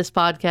off of this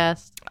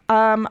podcast.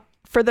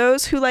 For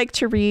those who like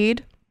to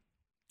read,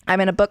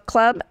 I'm in a book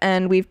club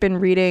and we've been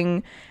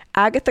reading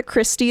Agatha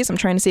Christie's. I'm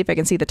trying to see if I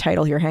can see the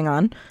title here. Hang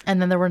on.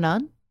 And Then There Were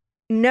None?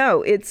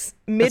 No, it's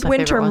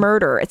Midwinter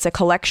Murder. It's a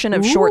collection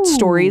of short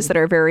stories that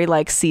are very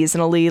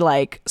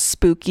seasonally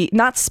spooky.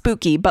 Not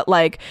spooky, but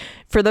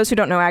for those who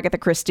don't know Agatha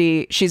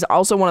Christie, she's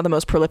also one of the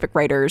most prolific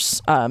writers.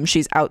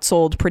 She's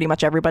outsold pretty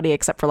much everybody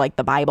except for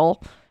the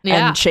Bible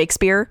and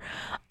Shakespeare.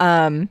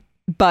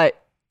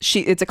 But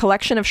it's a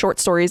collection of short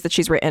stories that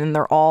she's written, and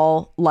they're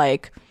all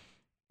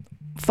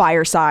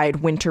fireside,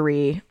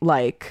 wintry,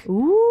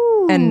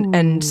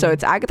 and so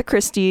it's Agatha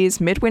Christie's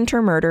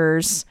Midwinter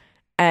Murders,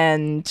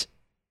 and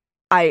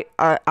I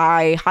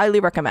highly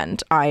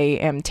recommend. I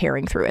am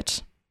tearing through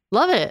it.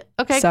 Love it.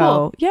 Okay, so,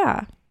 cool.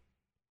 Yeah.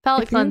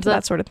 Palate cleanser.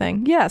 That sort of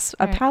thing. Yes,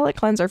 a palate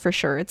cleanser for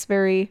sure. It's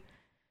very,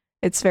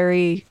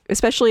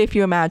 especially if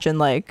you imagine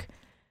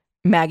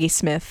Maggie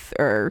Smith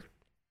or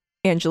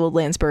Angela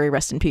Lansbury,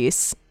 rest in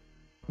peace,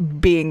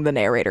 being the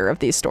narrator of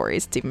these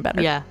stories. It's even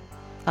better. Yeah,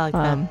 I like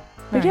that.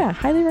 But yeah,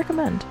 highly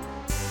recommend.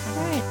 All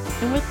right.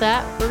 And with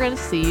that, we're going to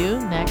see you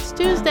next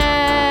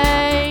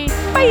Tuesday.